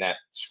difference in that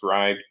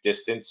scribed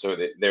distance. So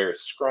that they're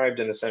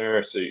scribed in the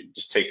center. So you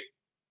just take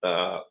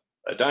a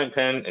dime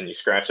pen and you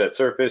scratch that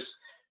surface,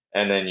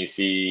 and then you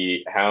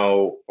see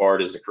how far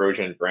does the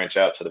corrosion branch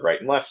out to the right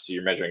and left. So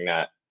you're measuring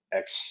that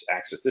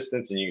x-axis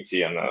distance, and you can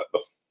see on the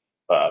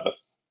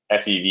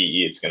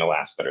FEVE, it's going to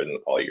last better than the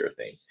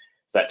polyurethane.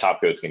 So that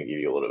top coat is going to give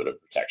you a little bit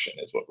of protection,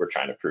 is what we're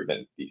trying to prove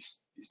in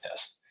these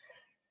tests.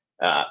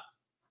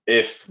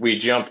 If we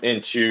jump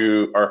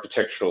into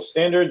architectural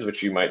standards,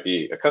 which you might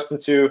be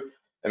accustomed to,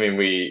 I mean,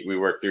 we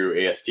work through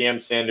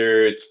ASTM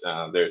standards.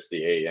 There's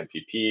the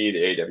AMPP,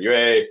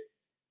 the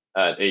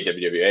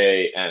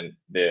AWWA, and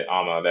the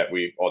AMA that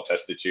we've all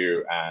tested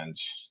to. And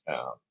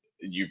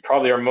you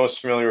probably are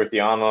most familiar with the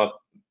AMA,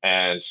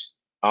 and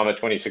AMA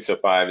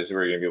 2605 is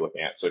where you're going to be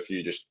looking at. So if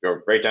you just go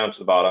right down to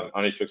the bottom,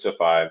 AMA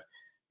 2605,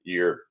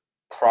 you're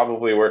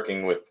probably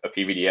working with a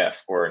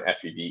PVDF or an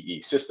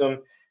FEVE system.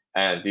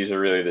 And these are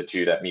really the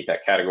two that meet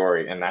that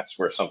category. And that's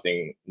where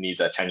something needs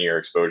a 10-year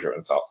exposure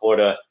in South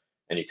Florida,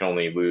 and you can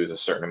only lose a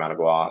certain amount of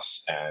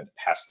gloss, and it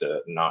has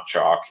to not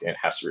chalk, and it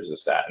has to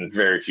resist that. And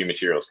very few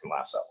materials can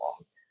last that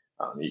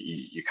long.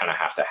 You kind of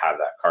have to have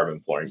that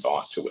carbon fluorine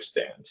bond to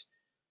withstand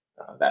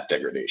that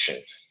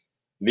degradation.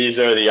 These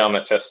are the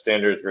AMA test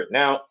standards written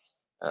out.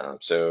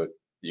 So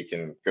you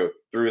can go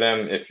through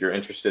them if you're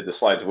interested. The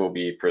slides will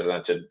be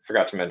presented.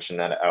 Forgot to mention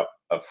that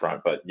up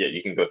front, but yeah,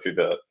 you can go through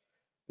the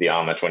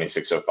AMA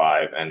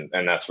 2605,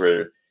 and that's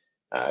where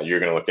you're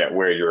going to look at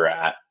where you're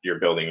at, your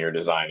building you're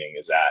designing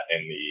is at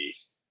in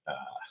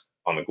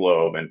on the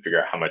globe, and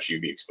figure out how much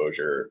UV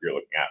exposure you're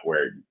looking at,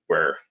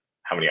 where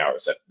how many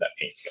hours that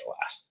paint's going to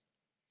last.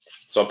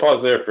 So I'll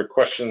pause there for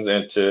questions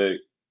and to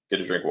get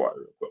a drink of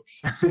water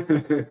real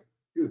quick.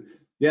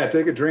 Yeah,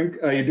 take a drink.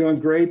 You're doing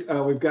great.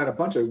 We've got a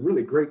bunch of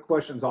really great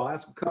questions. I'll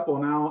ask a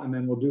couple now, and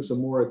then we'll do some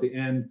more at the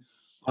end.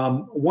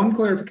 One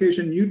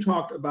clarification, you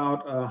talked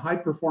about high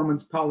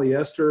performance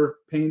polyester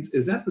paints.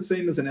 Is that the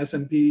same as an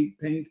SMP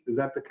paint? Is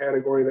that the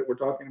category that we're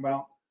talking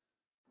about?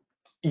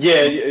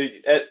 Yeah,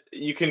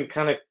 you can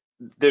kind of,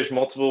 there's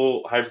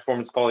multiple high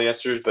performance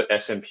polyesters, but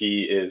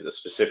SMP is a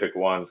specific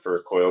one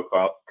for coil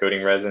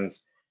coating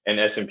resins, and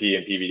SMP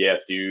and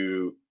PVDF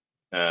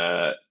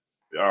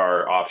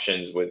are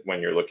options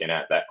when you're looking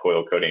at that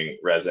coil coating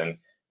resin.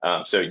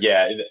 So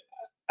yeah,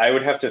 I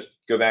would have to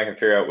go back and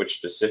figure out which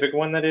specific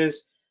one that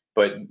is,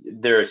 but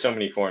there are so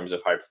many forms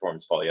of high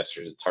performance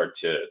polyesters, it's hard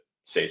to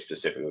say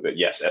specifically, but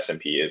yes,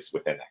 SMP is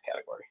within that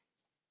category.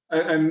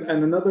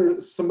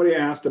 And somebody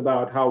asked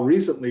about how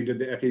recently did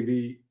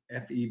the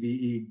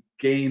FEVE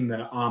gain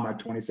the AMA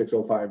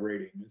 2605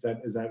 rating?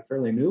 Is that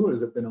fairly new, or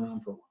has it been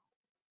around for a while?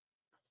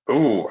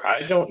 Oh,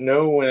 I don't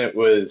know when it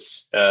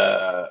was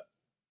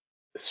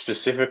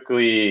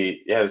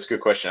specifically. Yeah, that's a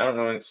good question. I don't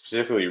know when it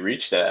specifically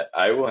reached that.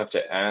 I will have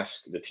to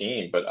ask the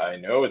team, but I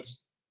know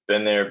it's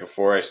been there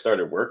before I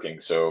started working,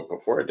 so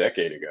before a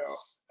decade ago.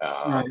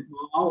 Right.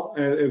 Well,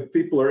 if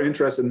people are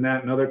interested in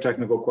that and other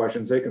technical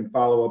questions, they can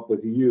follow up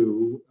with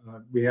you.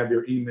 We have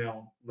your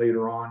email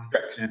later on,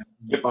 Correct. and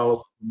Yep, follow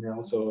up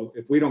email. So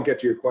if we don't get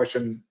to your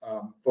question,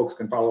 folks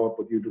can follow up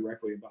with you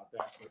directly about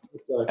that. But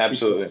let's keep going.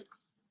 absolutely.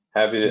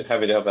 Happy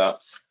to help out.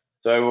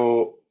 So I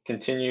will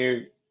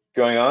continue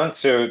going on.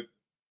 So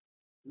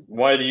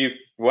why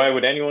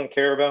would anyone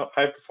care about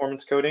high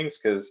performance coatings?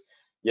 Because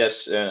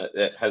yes,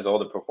 it has all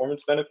the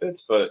performance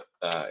benefits, but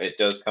it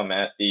does come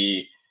at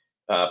the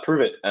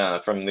prove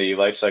it from the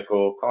life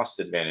cycle cost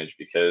advantage,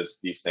 because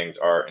these things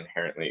are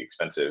inherently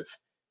expensive.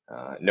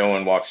 No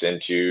one walks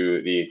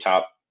into the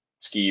top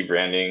ski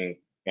branding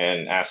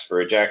and asks for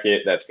a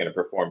jacket that's going to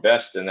perform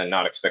best and then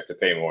not expect to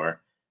pay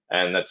more.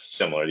 And that's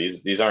similar.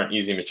 These aren't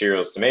easy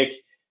materials to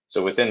make.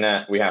 So within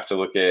that, we have to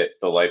look at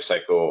the life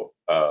cycle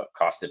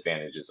cost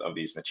advantages of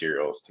these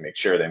materials to make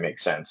sure they make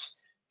sense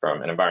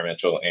from an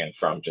environmental and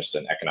from just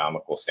an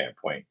economical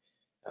standpoint.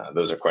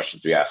 Those are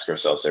questions we ask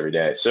ourselves every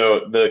day.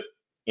 So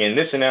in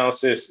this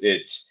analysis,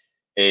 it's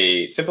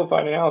a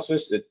simplified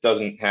analysis. It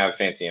doesn't have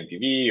fancy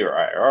MPV or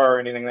IRR or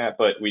anything like that,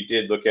 but we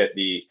did look at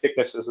the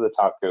thicknesses of the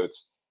top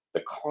coats,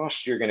 the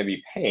cost you're going to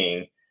be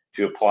paying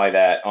to apply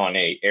that on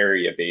a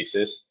area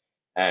basis.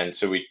 And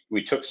so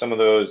we took some of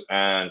those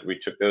and we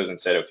took those and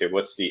said, okay,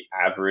 what's the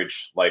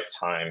average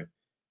lifetime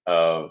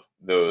of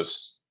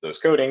those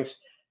coatings?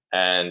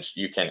 And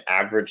you can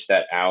average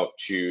that out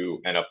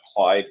to an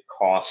applied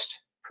cost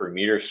per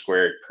meter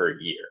squared per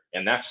year.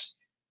 And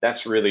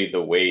that's really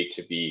the way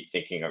to be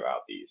thinking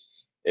about these.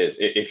 Is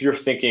if you're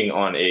thinking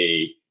on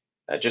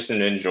just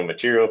an individual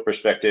material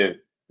perspective,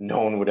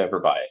 no one would ever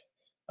buy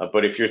it.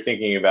 But if you're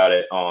thinking about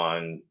it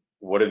on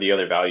what are the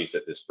other values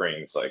that this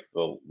brings, like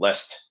the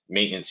less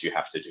maintenance you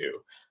have to do,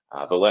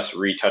 the less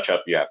retouch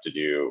up you have to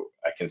do,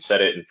 I can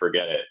set it and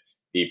forget it.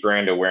 The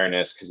brand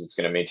awareness, because it's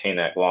going to maintain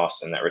that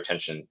gloss and that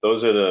retention.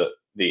 Those are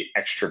the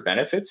extra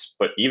benefits,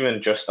 but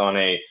even just on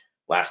a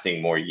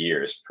lasting more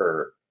years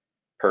per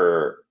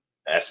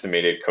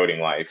estimated coating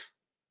life,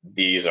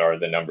 these are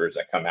the numbers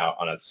that come out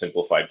on a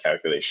simplified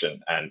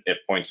calculation, and it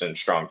points in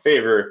strong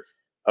favor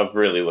of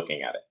really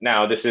looking at it.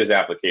 Now, this is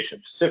application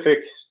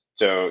specific,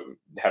 so you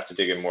have to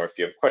dig in more if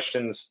you have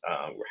questions.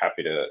 We're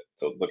happy to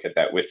look at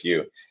that with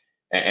you.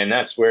 And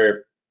that's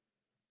where,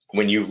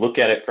 when you look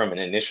at it from an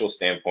initial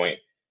standpoint,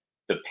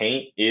 the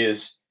paint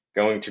is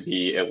going to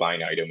be a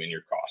line item in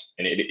your cost,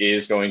 and it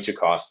is going to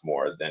cost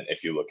more than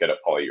if you look at a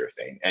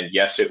polyurethane. And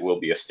yes, it will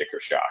be a sticker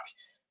shock.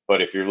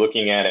 But if you're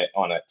looking at it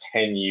on a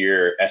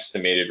 10-year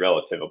estimated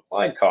relative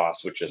applied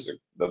cost, which is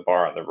the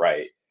bar on the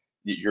right,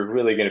 you're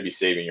really going to be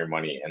saving your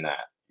money in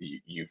that.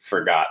 You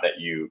forgot that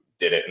you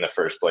did it in the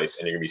first place,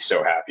 and you're going to be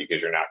so happy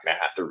because you're not going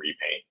to have to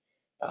repaint,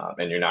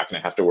 and you're not going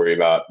to have to worry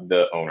about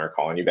the owner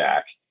calling you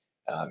back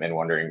and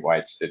wondering why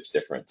it's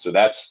different. So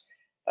that's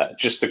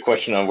just the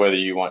question on whether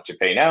you want to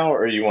pay now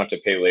or you want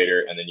to pay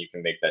later, and then you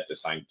can make that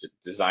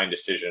design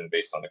decision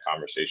based on the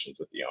conversations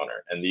with the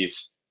owner. And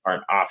these are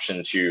an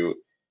option to,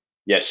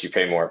 yes, you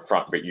pay more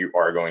upfront, but you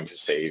are going to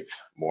save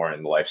more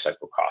in the life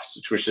cycle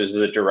costs, which is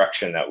the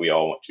direction that we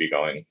all want to be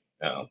going.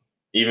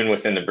 Even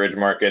within the bridge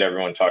market,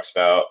 everyone talks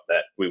about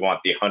that we want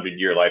the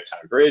 100-year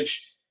lifetime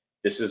bridge.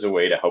 This is a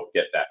way to help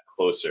get that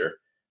closer,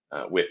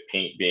 with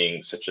paint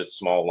being such a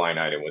small line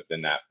item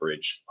within that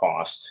bridge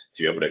cost,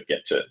 to be able to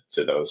get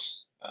to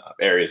those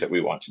areas that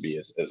we want to be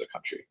as a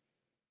country.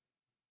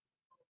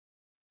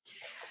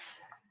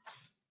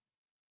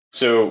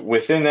 So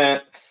within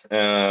that,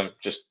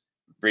 just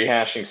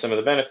rehashing some of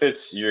the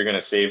benefits, you're going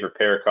to save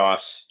repair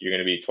costs. You're going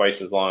to be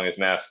twice as long as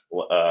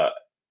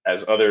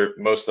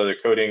most other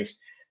coatings.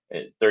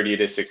 30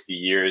 to 60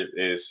 years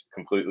is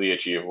completely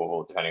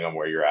achievable depending on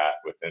where you're at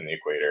within the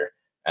equator.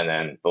 And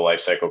then the life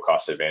cycle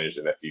cost advantage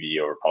of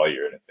FEVE over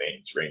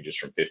polyurethanes ranges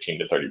from 15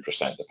 to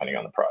 30% depending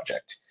on the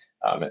project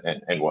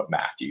and what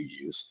math you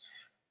use.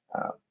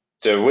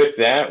 So with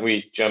that,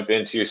 we jump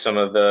into some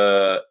of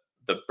the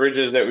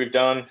bridges that we've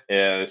done.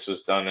 This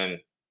was done in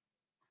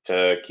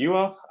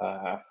Tequila,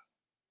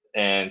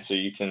 and so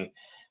you can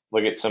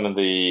look at some of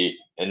the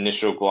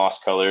initial gloss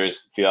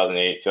colors,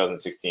 2008,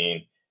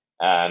 2016,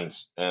 and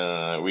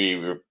we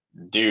were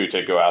due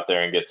to go out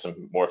there and get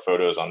some more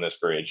photos on this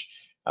bridge.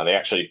 They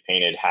actually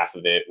painted half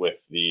of it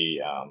with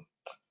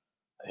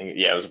I think,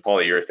 yeah, it was a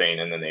polyurethane,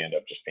 and then they end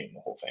up just painting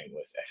the whole thing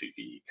with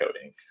FEV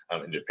coating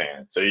in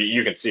Japan. So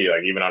you can see,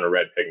 like, even on a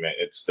red pigment,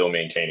 it's still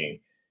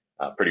maintaining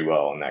pretty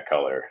well in that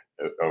color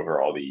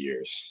over all the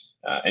years.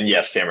 And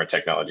yes, camera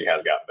technology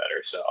has gotten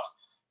better, so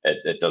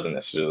it doesn't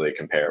necessarily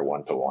compare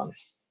one-to-one.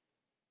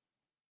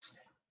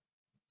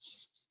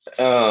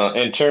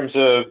 In terms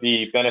of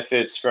the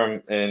benefits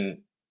from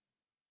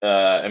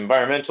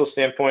environmental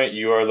standpoint,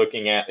 you are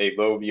looking at a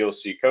low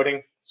VOC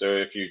coating. So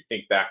if you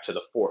think back to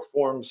the 4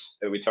 forms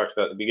that we talked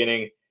about at the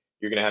beginning,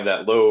 you're going to have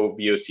that low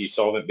VOC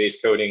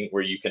solvent-based coating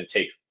where you can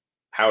take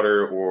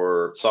powder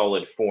or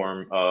solid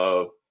form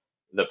of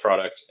the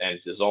product and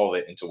dissolve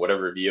it into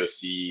whatever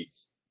VOC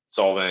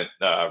solvent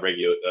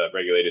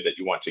regulated that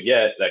you want to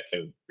get that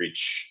can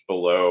reach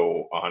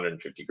below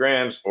 150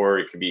 grams, or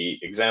it could be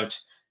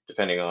exempt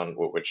depending on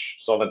which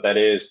solvent that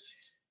is.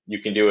 You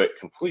can do it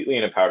completely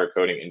in a powder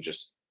coating and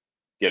just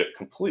get it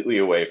completely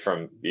away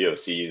from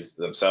VOCs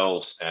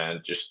themselves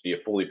and just be a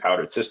fully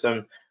powdered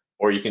system,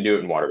 or you can do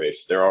it in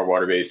water-based. There are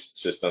water-based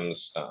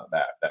systems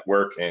that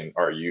work and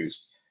are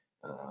used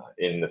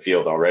in the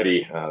field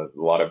already. A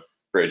lot of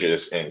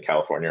bridges in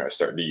California are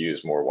starting to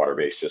use more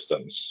water-based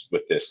systems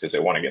with this because they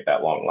want to get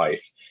that long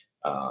life,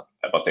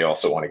 but they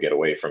also want to get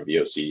away from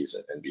VOCs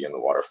and be in the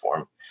water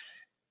form.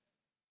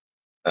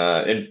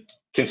 And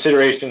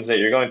considerations that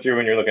you're going through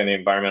when you're looking at the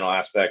environmental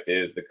aspect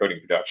is the coating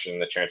production,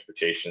 the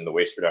transportation, the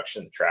waste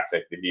production, the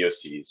traffic, the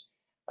VOCs.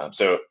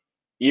 So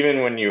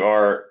even when you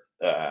are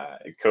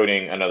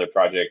coating another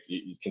project,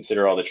 you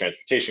consider all the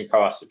transportation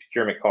costs, the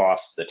procurement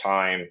costs, the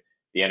time,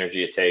 the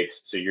energy it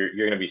takes. So you're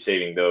going to be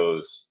saving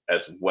those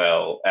as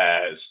well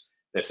as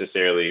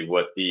necessarily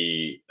what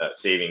the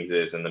savings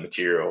is in the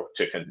material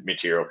to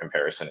material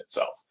comparison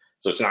itself.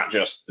 So it's not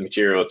just the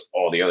material, it's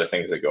all the other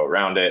things that go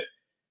around it.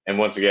 And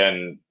once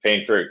again,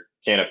 paying for a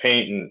can of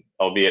paint, and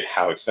albeit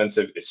how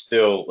expensive, it's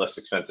still less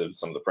expensive than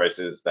some of the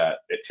prices that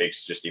it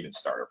takes to just even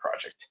start a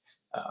project.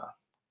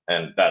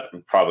 And that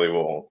probably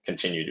will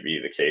continue to be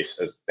the case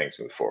as things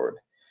move forward.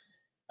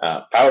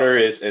 Powder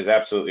is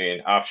absolutely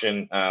an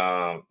option.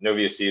 No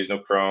VOCs, no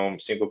chrome,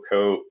 single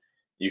coat.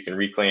 You can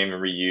reclaim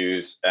and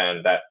reuse,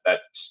 and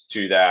that's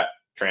to that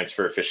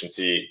transfer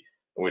efficiency,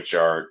 which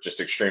are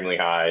just extremely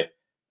high,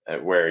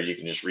 where you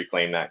can just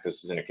reclaim that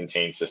because it's in a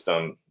contained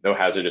system, no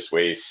hazardous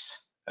waste.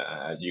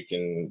 You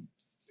can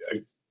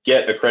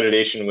get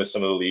accreditation with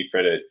some of the lead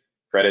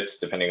credits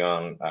depending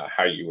on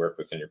how you work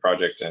within your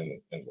project and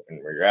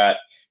where you're at.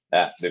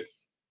 That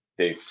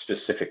the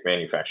specific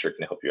manufacturer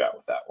can help you out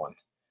with that one.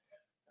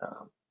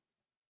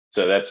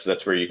 So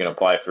that's where you can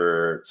apply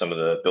for some of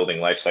the building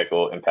life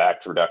cycle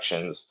impact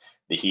reductions,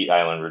 the heat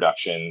island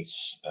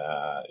reductions,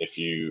 if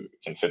you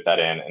can fit that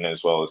in, and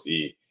as well as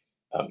the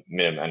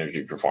minimum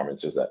energy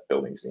performances that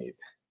buildings need.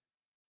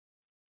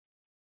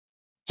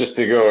 Just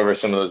to go over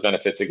some of those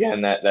benefits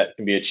again that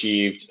can be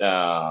achieved,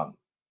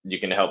 you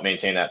can help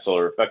maintain that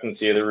solar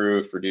reflectancy of the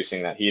roof,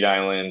 reducing that heat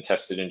island,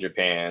 tested in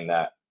Japan.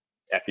 That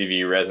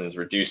FEVE resins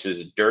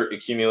reduces dirt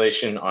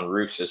accumulation on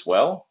roofs as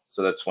well.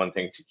 So that's one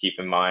thing to keep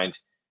in mind.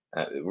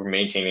 We're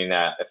maintaining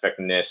that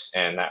effectiveness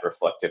and that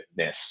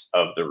reflectiveness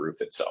of the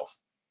roof itself.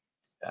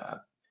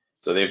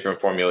 So they've been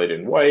formulated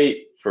in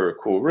white for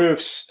cool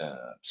roofs,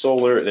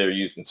 solar, they're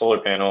used in solar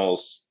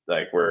panels,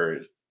 like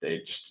where they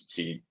just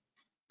see,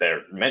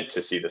 they're meant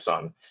to see the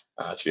sun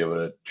to be able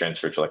to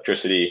transfer to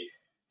electricity.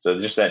 So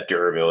just that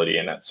durability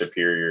and that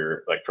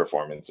superior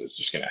performance is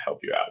just going to help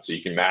you out. So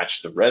you can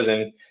match the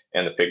resin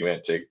and the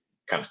pigment to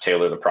kind of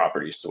tailor the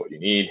properties to what you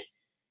need.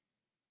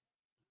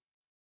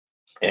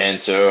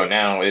 And so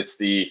now it's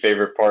the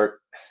favorite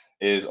part,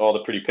 is all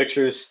the pretty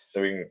pictures.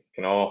 So we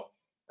can all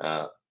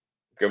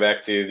go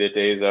back to the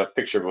days of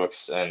picture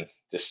books and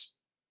just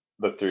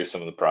look through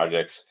some of the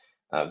projects,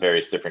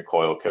 various different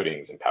coil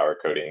coatings and power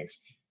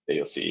coatings that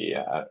you'll see.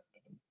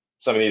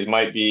 Some of these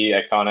might be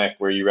iconic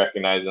where you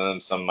recognize them,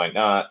 some might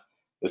not.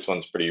 This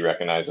one's pretty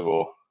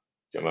recognizable.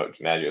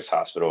 DiMaggio's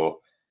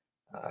Hospital,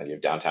 you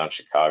have downtown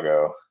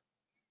Chicago,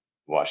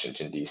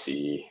 Washington,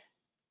 D.C.,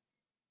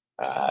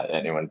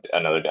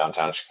 another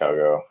downtown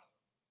Chicago.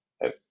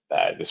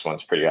 This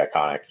one's pretty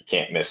iconic. You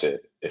can't miss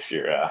it if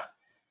you're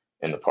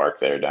in the park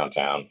there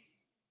downtown.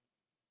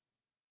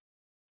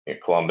 In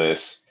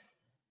Columbus.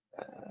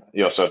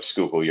 You also have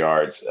Schuylkill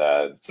Yards.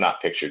 It's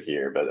not pictured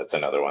here, but that's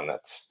another one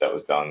that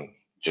was done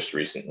just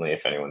recently,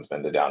 if anyone's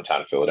been to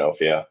downtown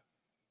Philadelphia.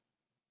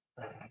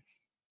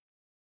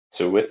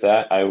 So with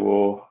that, I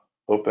will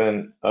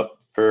open up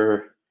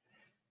for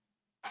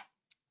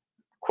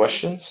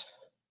questions.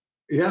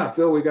 Yeah,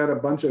 Phil, we got a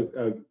bunch of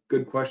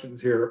good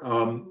questions here.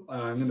 I'm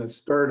going to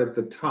start at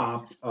the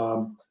top.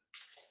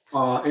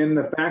 In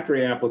the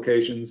factory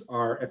applications,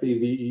 are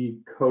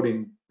FEVE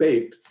coating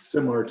baked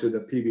similar to the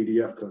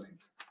PVDF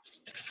coatings?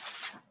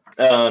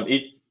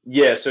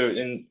 Yeah, so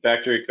in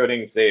factory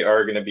coatings, they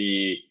are going to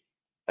be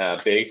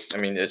baked. I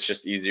mean, it's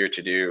just easier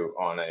to do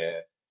on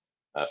a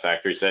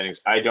factory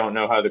settings. I don't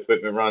know how the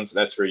equipment runs.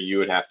 That's where you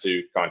would have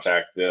to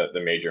contact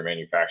the major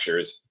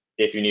manufacturers.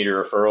 If you need a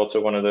referral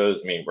to one of those,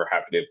 I mean, we're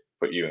happy to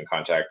put you in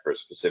contact for a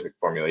specific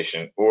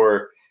formulation,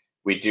 or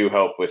we do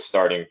help with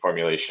starting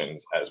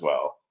formulations as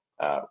well.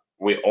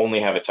 We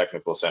only have a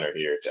technical center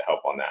here to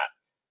help on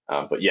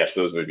that. But yes,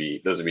 those would be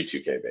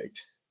 2K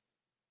baked.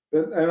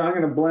 And I'm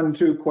going to blend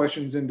two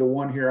questions into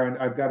one here.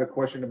 I've got a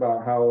question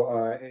about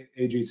how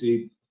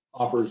AGC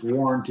offers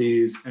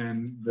warranties,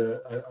 and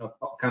the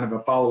kind of a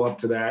follow-up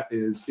to that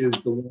is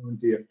the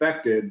warranty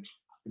affected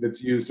if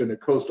it's used in a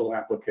coastal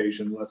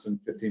application less than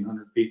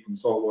 1,500 feet from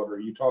saltwater.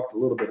 You talked a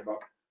little bit about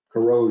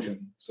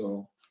corrosion,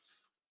 so.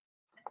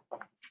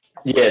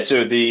 Yeah,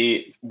 so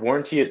the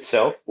warranty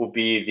itself will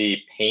be the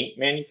paint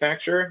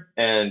manufacturer,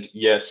 and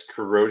yes,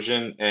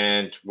 corrosion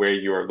and where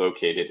you are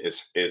located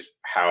is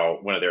how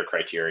one of their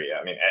criteria.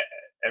 I mean,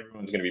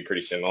 everyone's going to be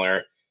pretty similar,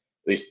 at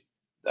least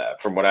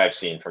from what I've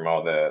seen from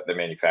all the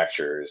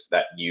manufacturers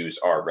that use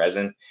our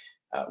resin.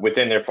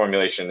 Within their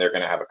formulation, they're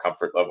going to have a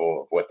comfort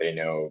level of what they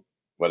know,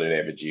 whether they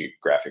have a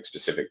geographic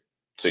specific.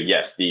 So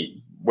yes,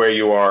 the where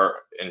you are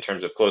in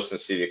terms of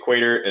closeness to the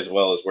equator, as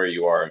well as where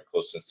you are in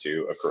closeness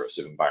to a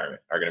corrosive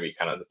environment, are going to be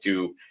kind of the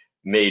two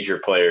major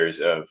players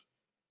of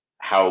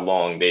how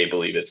long they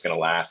believe it's going to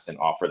last and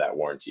offer that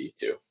warranty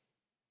to.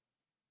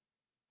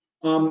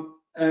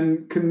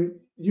 And can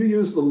you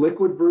use the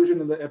liquid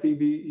version of the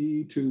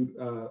FEVE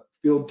to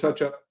field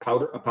touch up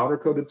a powder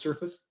coated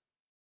surface?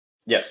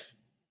 Yes.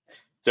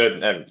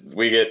 So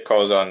we get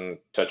calls on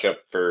touch up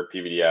for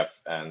PVDF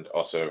and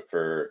also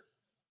for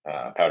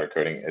powder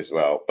coating as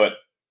well. But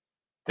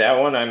that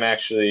one I'm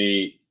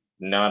actually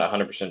not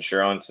 100%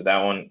 sure on. So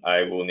that one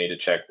I will need to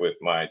check with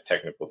my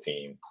technical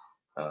team,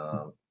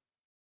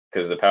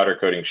 because the powder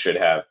coating should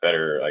have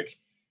better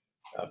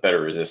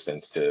better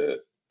resistance to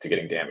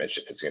getting damaged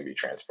if it's going to be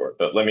transport.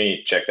 But let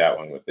me check that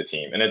one with the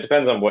team. And it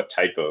depends on what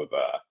type of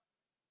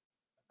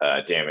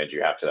damage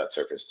you have to that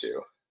surface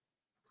too.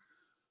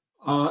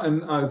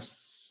 And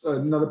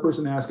another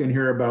person asking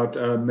here about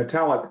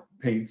metallic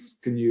paints.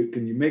 Can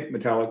you make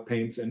metallic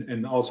paints,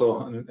 and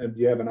also do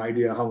you have an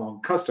idea how long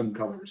custom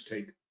colors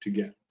take to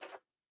get?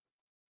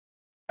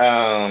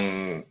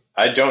 I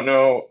don't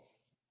know.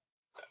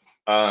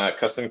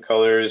 Custom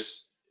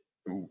colors,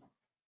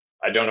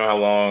 I don't know how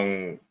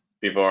long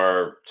people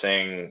are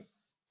saying.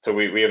 So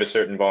we have a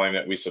certain volume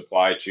that we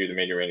supply to the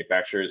major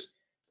manufacturers.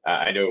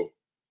 I know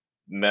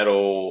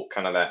metal,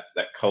 kind of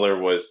that color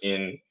was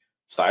in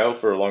style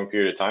for a long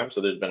period of time. So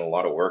there's been a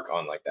lot of work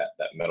on like that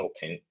metal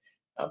tint.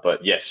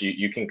 But yes,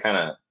 you can kind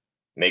of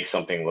make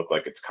something look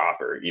like it's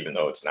copper, even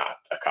though it's not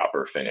a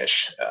copper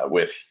finish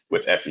with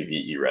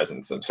FEVE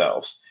resins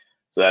themselves.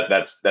 So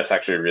that's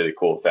actually a really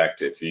cool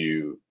effect. If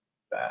you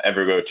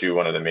ever go to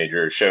one of the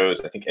major shows,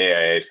 I think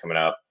AIA is coming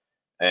up.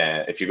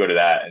 And if you go to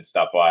that and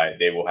stop by,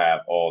 they will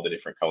have all the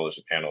different colors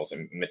of panels,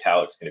 and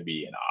metallic's going to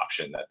be an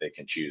option that they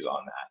can choose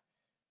on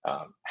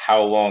that.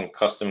 How long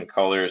custom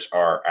colors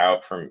are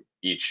out from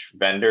each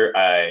vendor,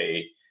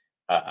 I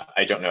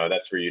don't know.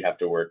 That's where you'd have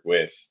to work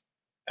with.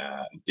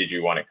 Did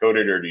you want it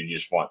coated, or do you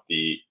just want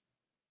the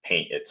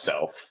paint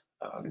itself,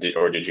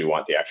 or did you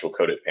want the actual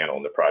coated panel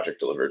and the project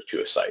delivered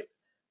to a site?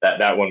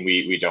 That one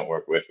we don't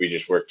work with. We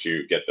just work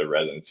to get the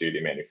resin to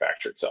the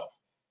manufacturer itself.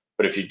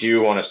 But if you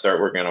do want to start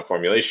working on a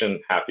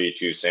formulation, happy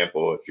to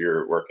sample if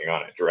you're working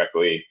on it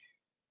directly.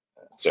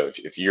 So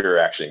if you're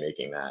actually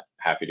making that,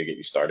 happy to get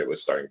you started with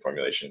starting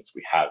formulations.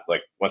 We have,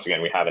 once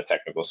again, we have a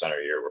technical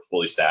center here. We're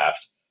fully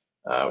staffed.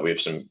 We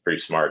have some pretty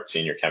smart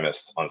senior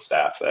chemists on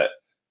staff that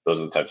those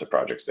are the types of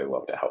projects they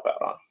love to help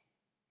out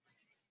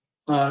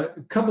on.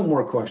 A couple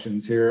more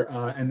questions here,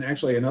 and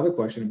actually another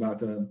question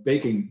about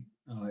baking.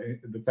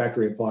 The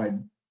factory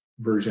applied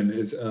version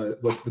is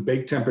what the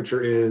bake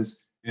temperature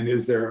is, and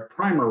is there a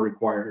primer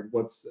required?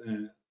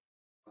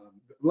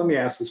 Let me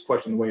ask this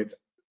question the way it's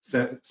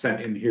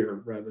sent in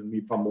here rather than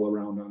me fumble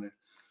around on it.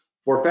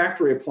 For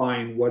factory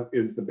applying, what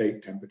is the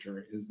bake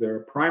temperature? Is there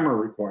a primer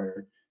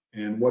required?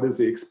 And what is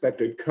the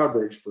expected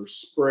coverage for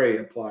spray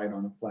applied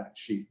on a flat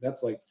sheet?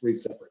 That's like three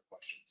separate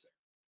questions.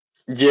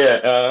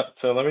 Yeah,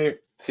 so let me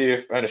see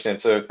if I understand.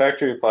 So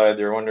factory applied,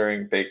 they're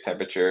wondering bake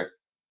temperature.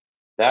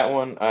 That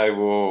one I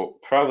will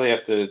probably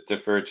have to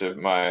defer to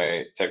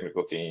my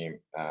technical team.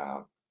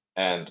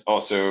 And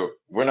also,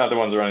 we're not the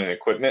ones running the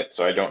equipment,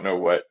 so I don't know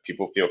what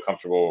people feel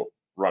comfortable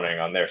running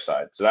on their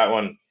side. So that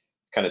one,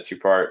 kind of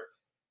two-part.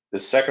 The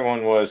second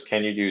one was,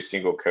 can you do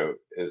single coat?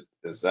 Is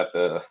that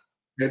the?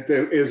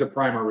 There is a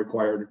primer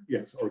required,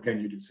 yes, or can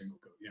you do single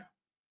coat?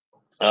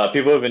 Yeah.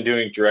 People have been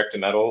doing direct to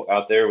metal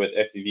out there with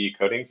FEV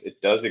coatings.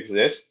 It does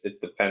exist. It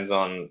depends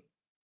on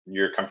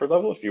your comfort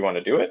level if you want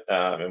to do it,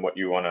 and what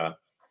you want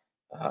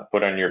to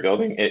put on your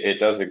building. It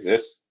does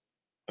exist,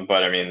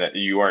 but I mean that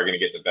you are going to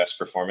get the best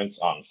performance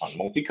on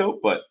multi-coat,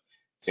 but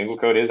single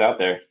coat is out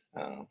there.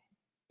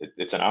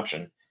 It's an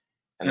option.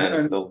 And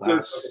then the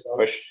last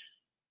question.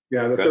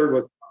 Yeah, the third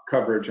was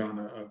coverage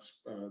on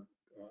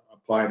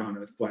applied on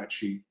a flat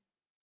sheet.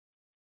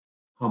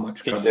 How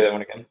much? Can you say that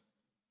one again?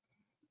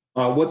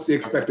 What's the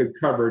expected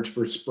coverage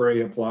for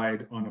spray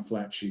applied on a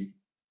flat sheet?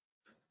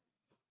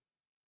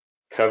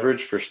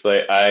 Coverage for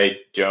spray, I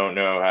don't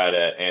know how to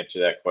answer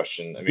that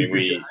question. I mean, I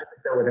think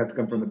that would have to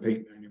come from the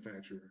paint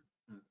manufacturer.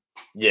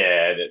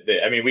 Yeah,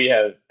 I mean, we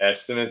have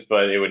estimates,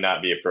 but it would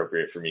not be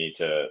appropriate for me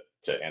to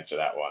answer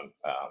that one.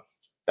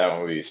 That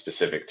one would be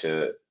specific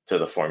to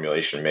the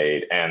formulation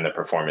made and the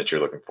performance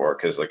you're looking for,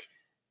 because like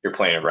you're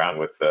playing around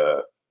with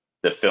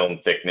the film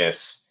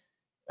thickness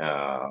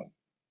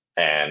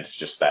and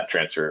just that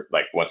transfer,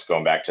 like what's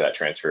going back to that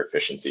transfer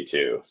efficiency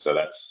too. So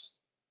that's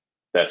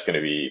going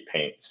to be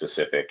paint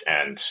specific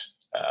and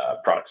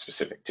product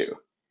specific too.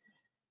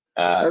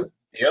 The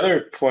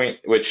other point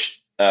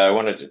which I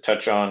wanted to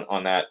touch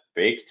on that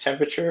bake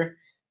temperature.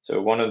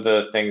 So one of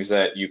the things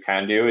that you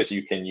can do is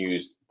you can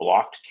use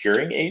blocked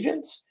curing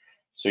agents.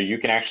 So you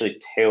can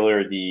actually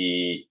tailor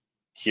the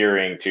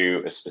curing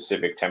to a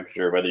specific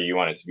temperature, whether you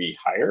want it to be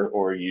higher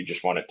or you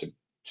just want it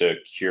to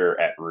cure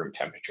at room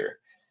temperature.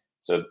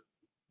 So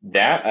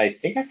that, I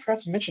think I forgot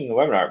to mention in the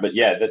webinar, but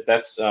yeah,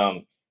 that's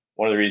one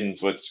of the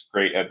reasons what's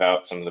great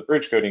about some of the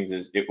bridge coatings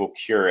is it will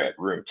cure at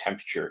room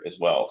temperature as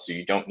well. So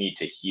you don't need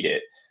to heat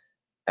it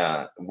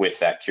with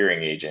that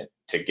curing agent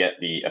to get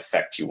the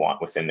effect you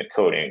want within the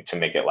coating to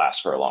make it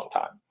last for a long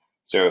time.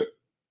 So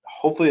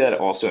hopefully that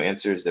also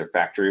answers their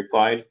factory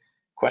applied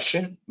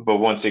question. But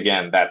once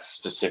again, that's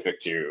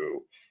specific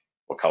to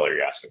what color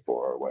you're asking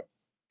for, what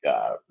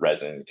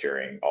resin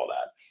curing, all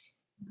that.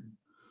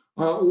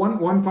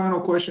 One final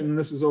question, and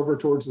this is over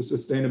towards the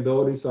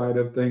sustainability side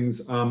of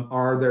things.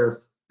 Are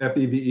there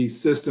FEVE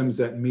systems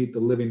that meet the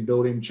Living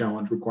Building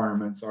Challenge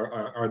requirements?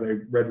 Are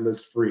they red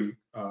list free?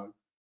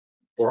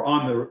 Or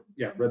on the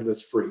red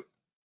list free?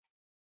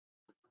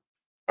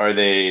 Are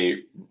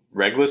they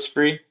reg list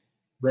free?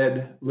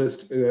 Red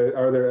list.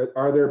 Are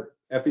there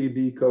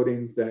FEV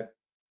coatings that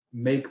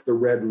make the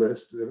red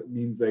list? That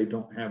means they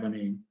don't have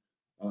any.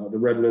 The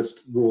red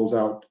list rules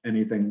out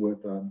anything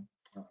with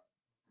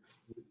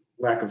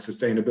lack of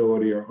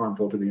sustainability or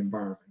harmful to the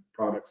environment.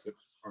 Products that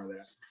are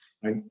that.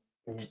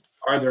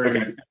 Are there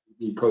any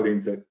FEV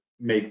coatings that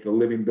make the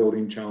Living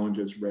Building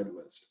Challenges red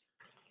list?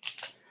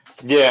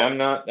 Yeah, I'm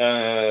not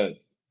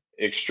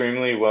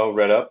extremely well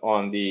read up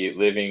on the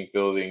Living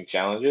Building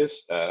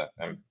Challenges.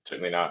 I'm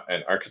certainly not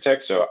an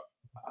architect, so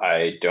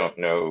I don't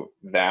know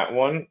that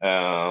one.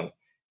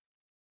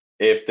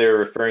 If they're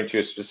referring to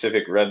a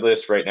specific red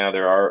list, right now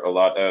there are a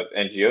lot of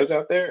NGOs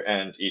out there,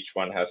 and each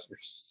one has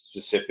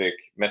specific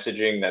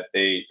messaging that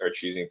they are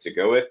choosing to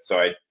go with. So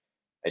I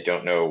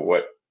don't know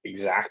what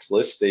exact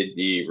list they'd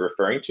be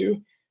referring to.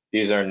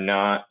 These are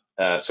not,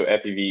 so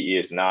FEVE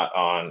is not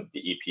on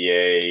the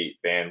EPA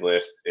banned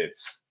list.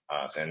 It's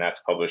and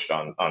that's published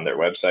on their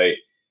website.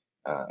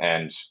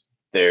 And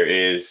there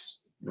is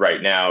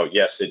right now,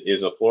 yes, it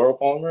is a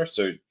fluoropolymer.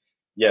 So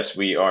yes,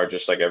 we are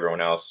just like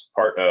everyone else,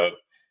 part of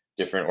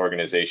different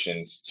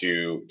organizations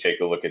to take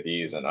a look at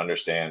these and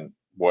understand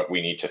what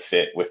we need to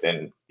fit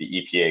within the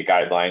EPA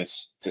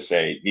guidelines to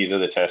say these are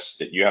the tests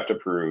that you have to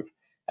prove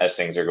as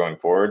things are going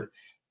forward.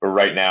 But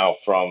right now,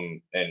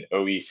 from an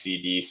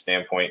OECD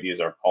standpoint, these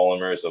are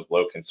polymers of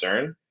low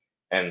concern.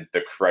 And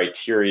the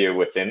criteria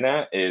within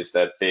that is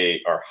that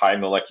they are high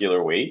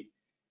molecular weight,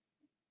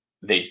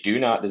 they do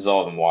not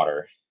dissolve in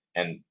water,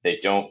 and they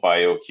don't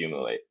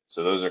bioaccumulate.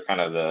 So those are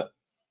kind of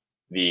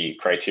the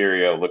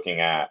criteria looking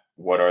at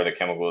what are the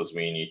chemicals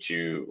we need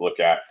to look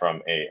at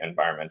from an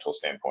environmental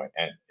standpoint.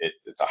 And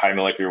it's a high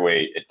molecular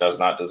weight, it does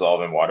not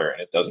dissolve in water,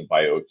 and it doesn't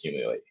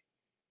bioaccumulate.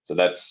 So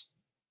that's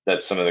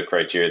some of the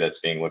criteria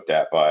that's being looked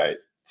at by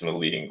some of the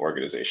leading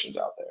organizations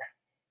out there.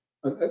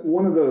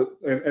 One of the,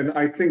 and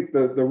I think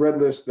the red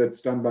list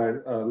that's done by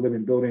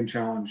Living Building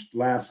Challenge,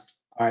 last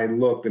I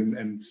looked,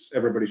 and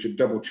everybody should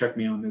double check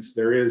me on this,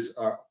 there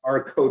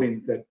are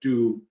coatings that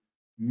do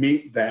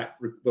meet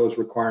those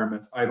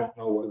requirements. I don't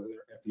know whether they're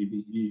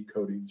FEVE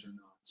coatings or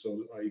not.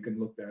 So you can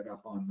look that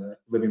up on the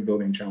Living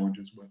Building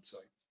Challenges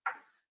website.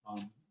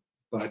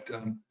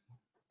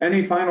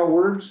 Any final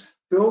words?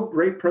 Phil,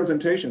 great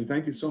presentation.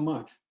 Thank you so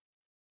much.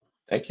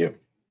 Thank you.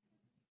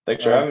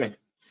 Thanks for having me.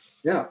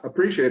 Yeah,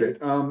 appreciate it.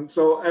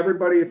 So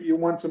everybody, if you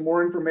want some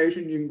more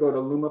information, you can go to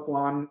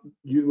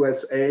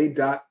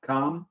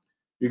lumaflonusa.com.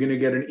 You're going to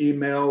get an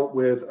email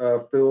with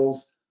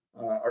Phil's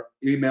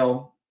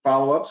email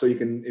follow-up, so you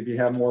can, if you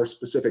have more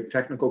specific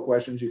technical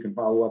questions, you can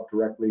follow up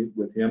directly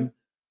with him.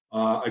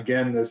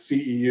 Again, the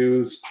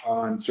CEUs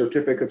on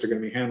certificates are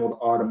going to be handled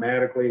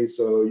automatically,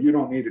 so you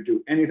don't need to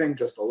do anything,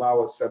 just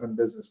allow us 7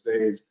 business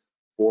days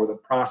for the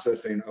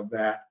processing of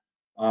that.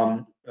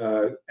 And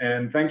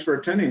thanks for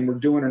attending. We're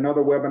doing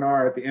another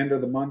webinar at the end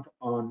of the month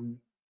on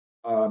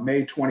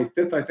May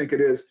 25th, I think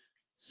it is,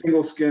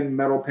 single skin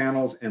metal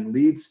panels and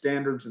LEED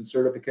standards and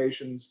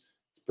certifications.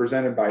 It's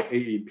presented by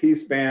AEP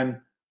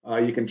Span.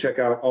 You can check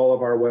out all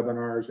of our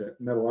webinars at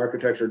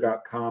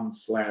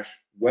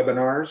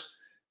metalarchitecture.com/webinars.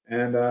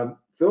 And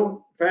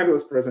Phil,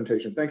 fabulous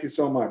presentation. Thank you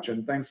so much.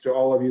 And thanks to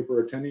all of you for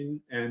attending.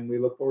 And we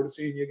look forward to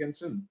seeing you again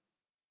soon.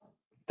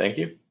 Thank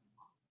you.